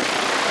Fisher.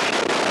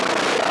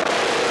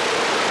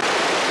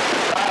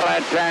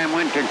 That time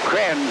went to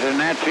Krenz,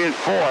 and that's his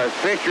 4th.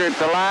 Fisher at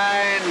the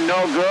line,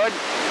 no good.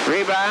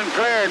 Rebound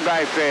cleared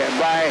by Krenz.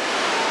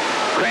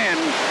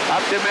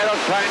 Up the middle,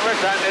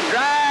 Kleinworth on the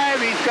drive.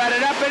 He's got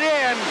it up and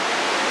in.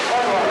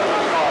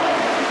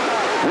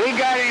 We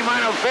got him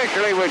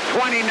unofficially with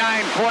 29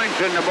 points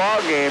in the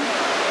ball game.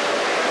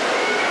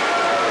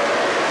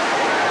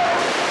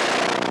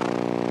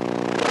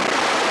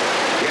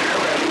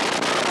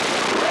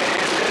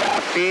 Right-handed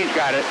up. He's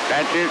got it.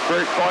 That's his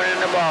first point in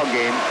the ball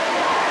game.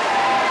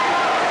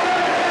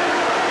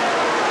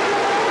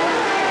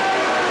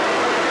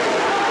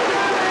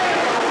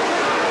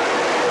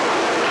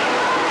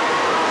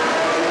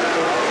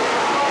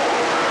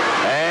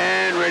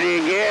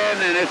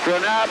 And this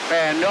one up,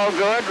 and no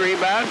good.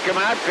 Rebound, come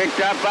out, picked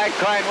up by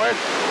Kleinworth.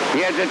 He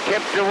has it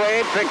tipped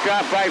away, picked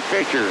up by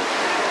Fisher.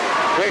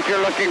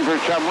 Fisher looking for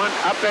someone.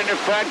 Up in the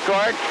front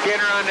court,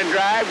 Skinner on the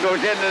drive,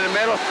 goes into the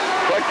middle,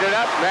 puts it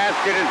up,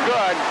 basket is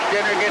good.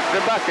 Skinner gets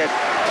the bucket.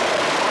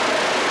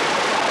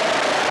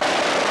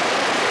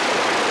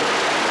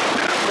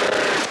 Number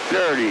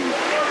 30.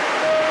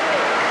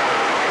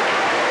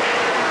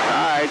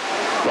 All right,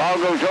 ball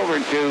goes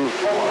over to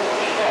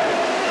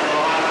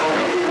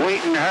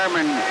Wheaton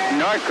Herman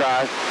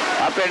Norcross.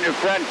 Up in the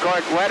front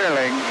court,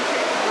 Wetterling.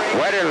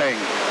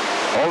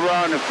 Over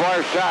on the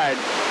far side,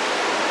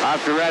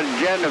 off the right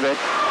end of it.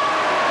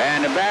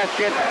 And the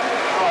basket.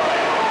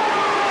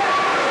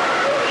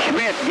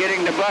 Schmidt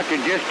getting the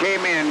bucket, just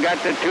came in,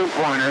 got the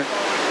 2-pointer.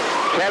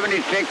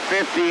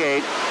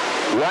 76-58.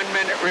 1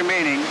 minute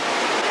remaining.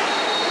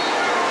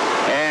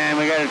 And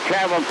we got to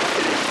travel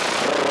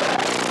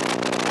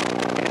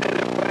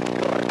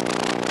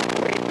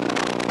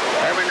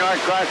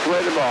Norcross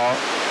with the ball.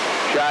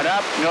 Shot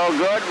up, no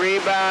good.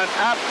 Rebound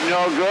up,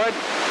 no good.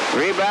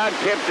 Rebound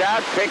tipped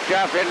out, picked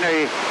up in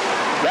the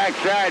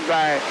backside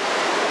by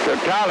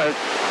Totalis.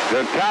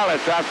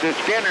 Totalis off to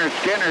Skinner.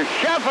 Skinner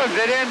shuffles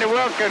it into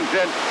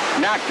Wilkinson.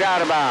 Knocked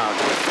out of bounds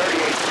with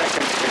 38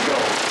 seconds to go.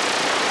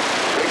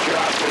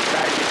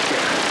 beside the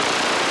Skinner.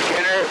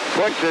 Skinner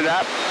puts it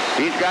up.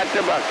 He's got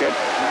the bucket.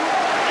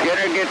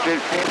 Skinner gets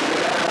his feet to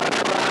that on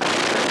the line.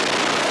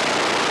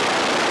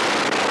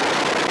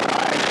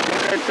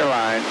 Skinner at the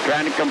line,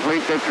 trying to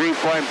complete the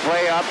three-point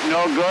play up.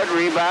 No good.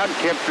 Rebound,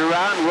 tipped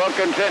around.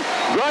 Wilkinson.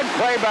 Good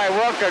play by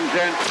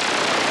Wilkinson.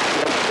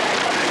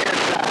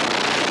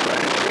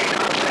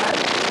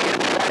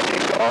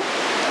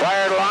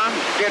 Fired long.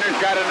 Skinner's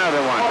got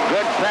another one.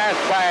 Good pass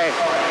by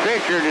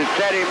Fisher to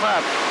set him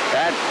up.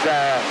 That's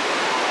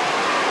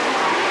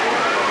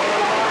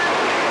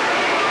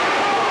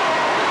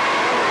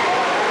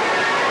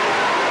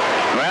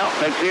well,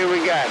 let's see what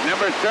we got.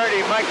 Number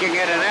 30 making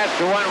it, and that's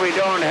the one we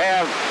don't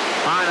have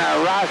on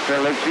our roster.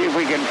 Let's see if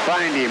we can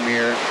find him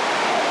here.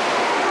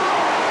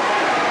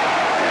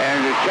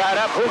 And the shot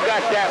up. Who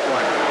got that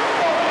one?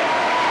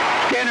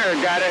 Skinner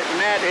got it, and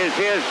that is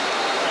his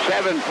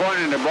 7th point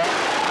in the ball.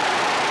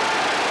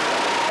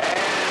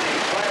 And he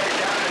fired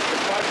down at the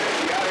buzzer.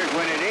 The Otters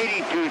win it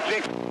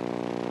 82-6.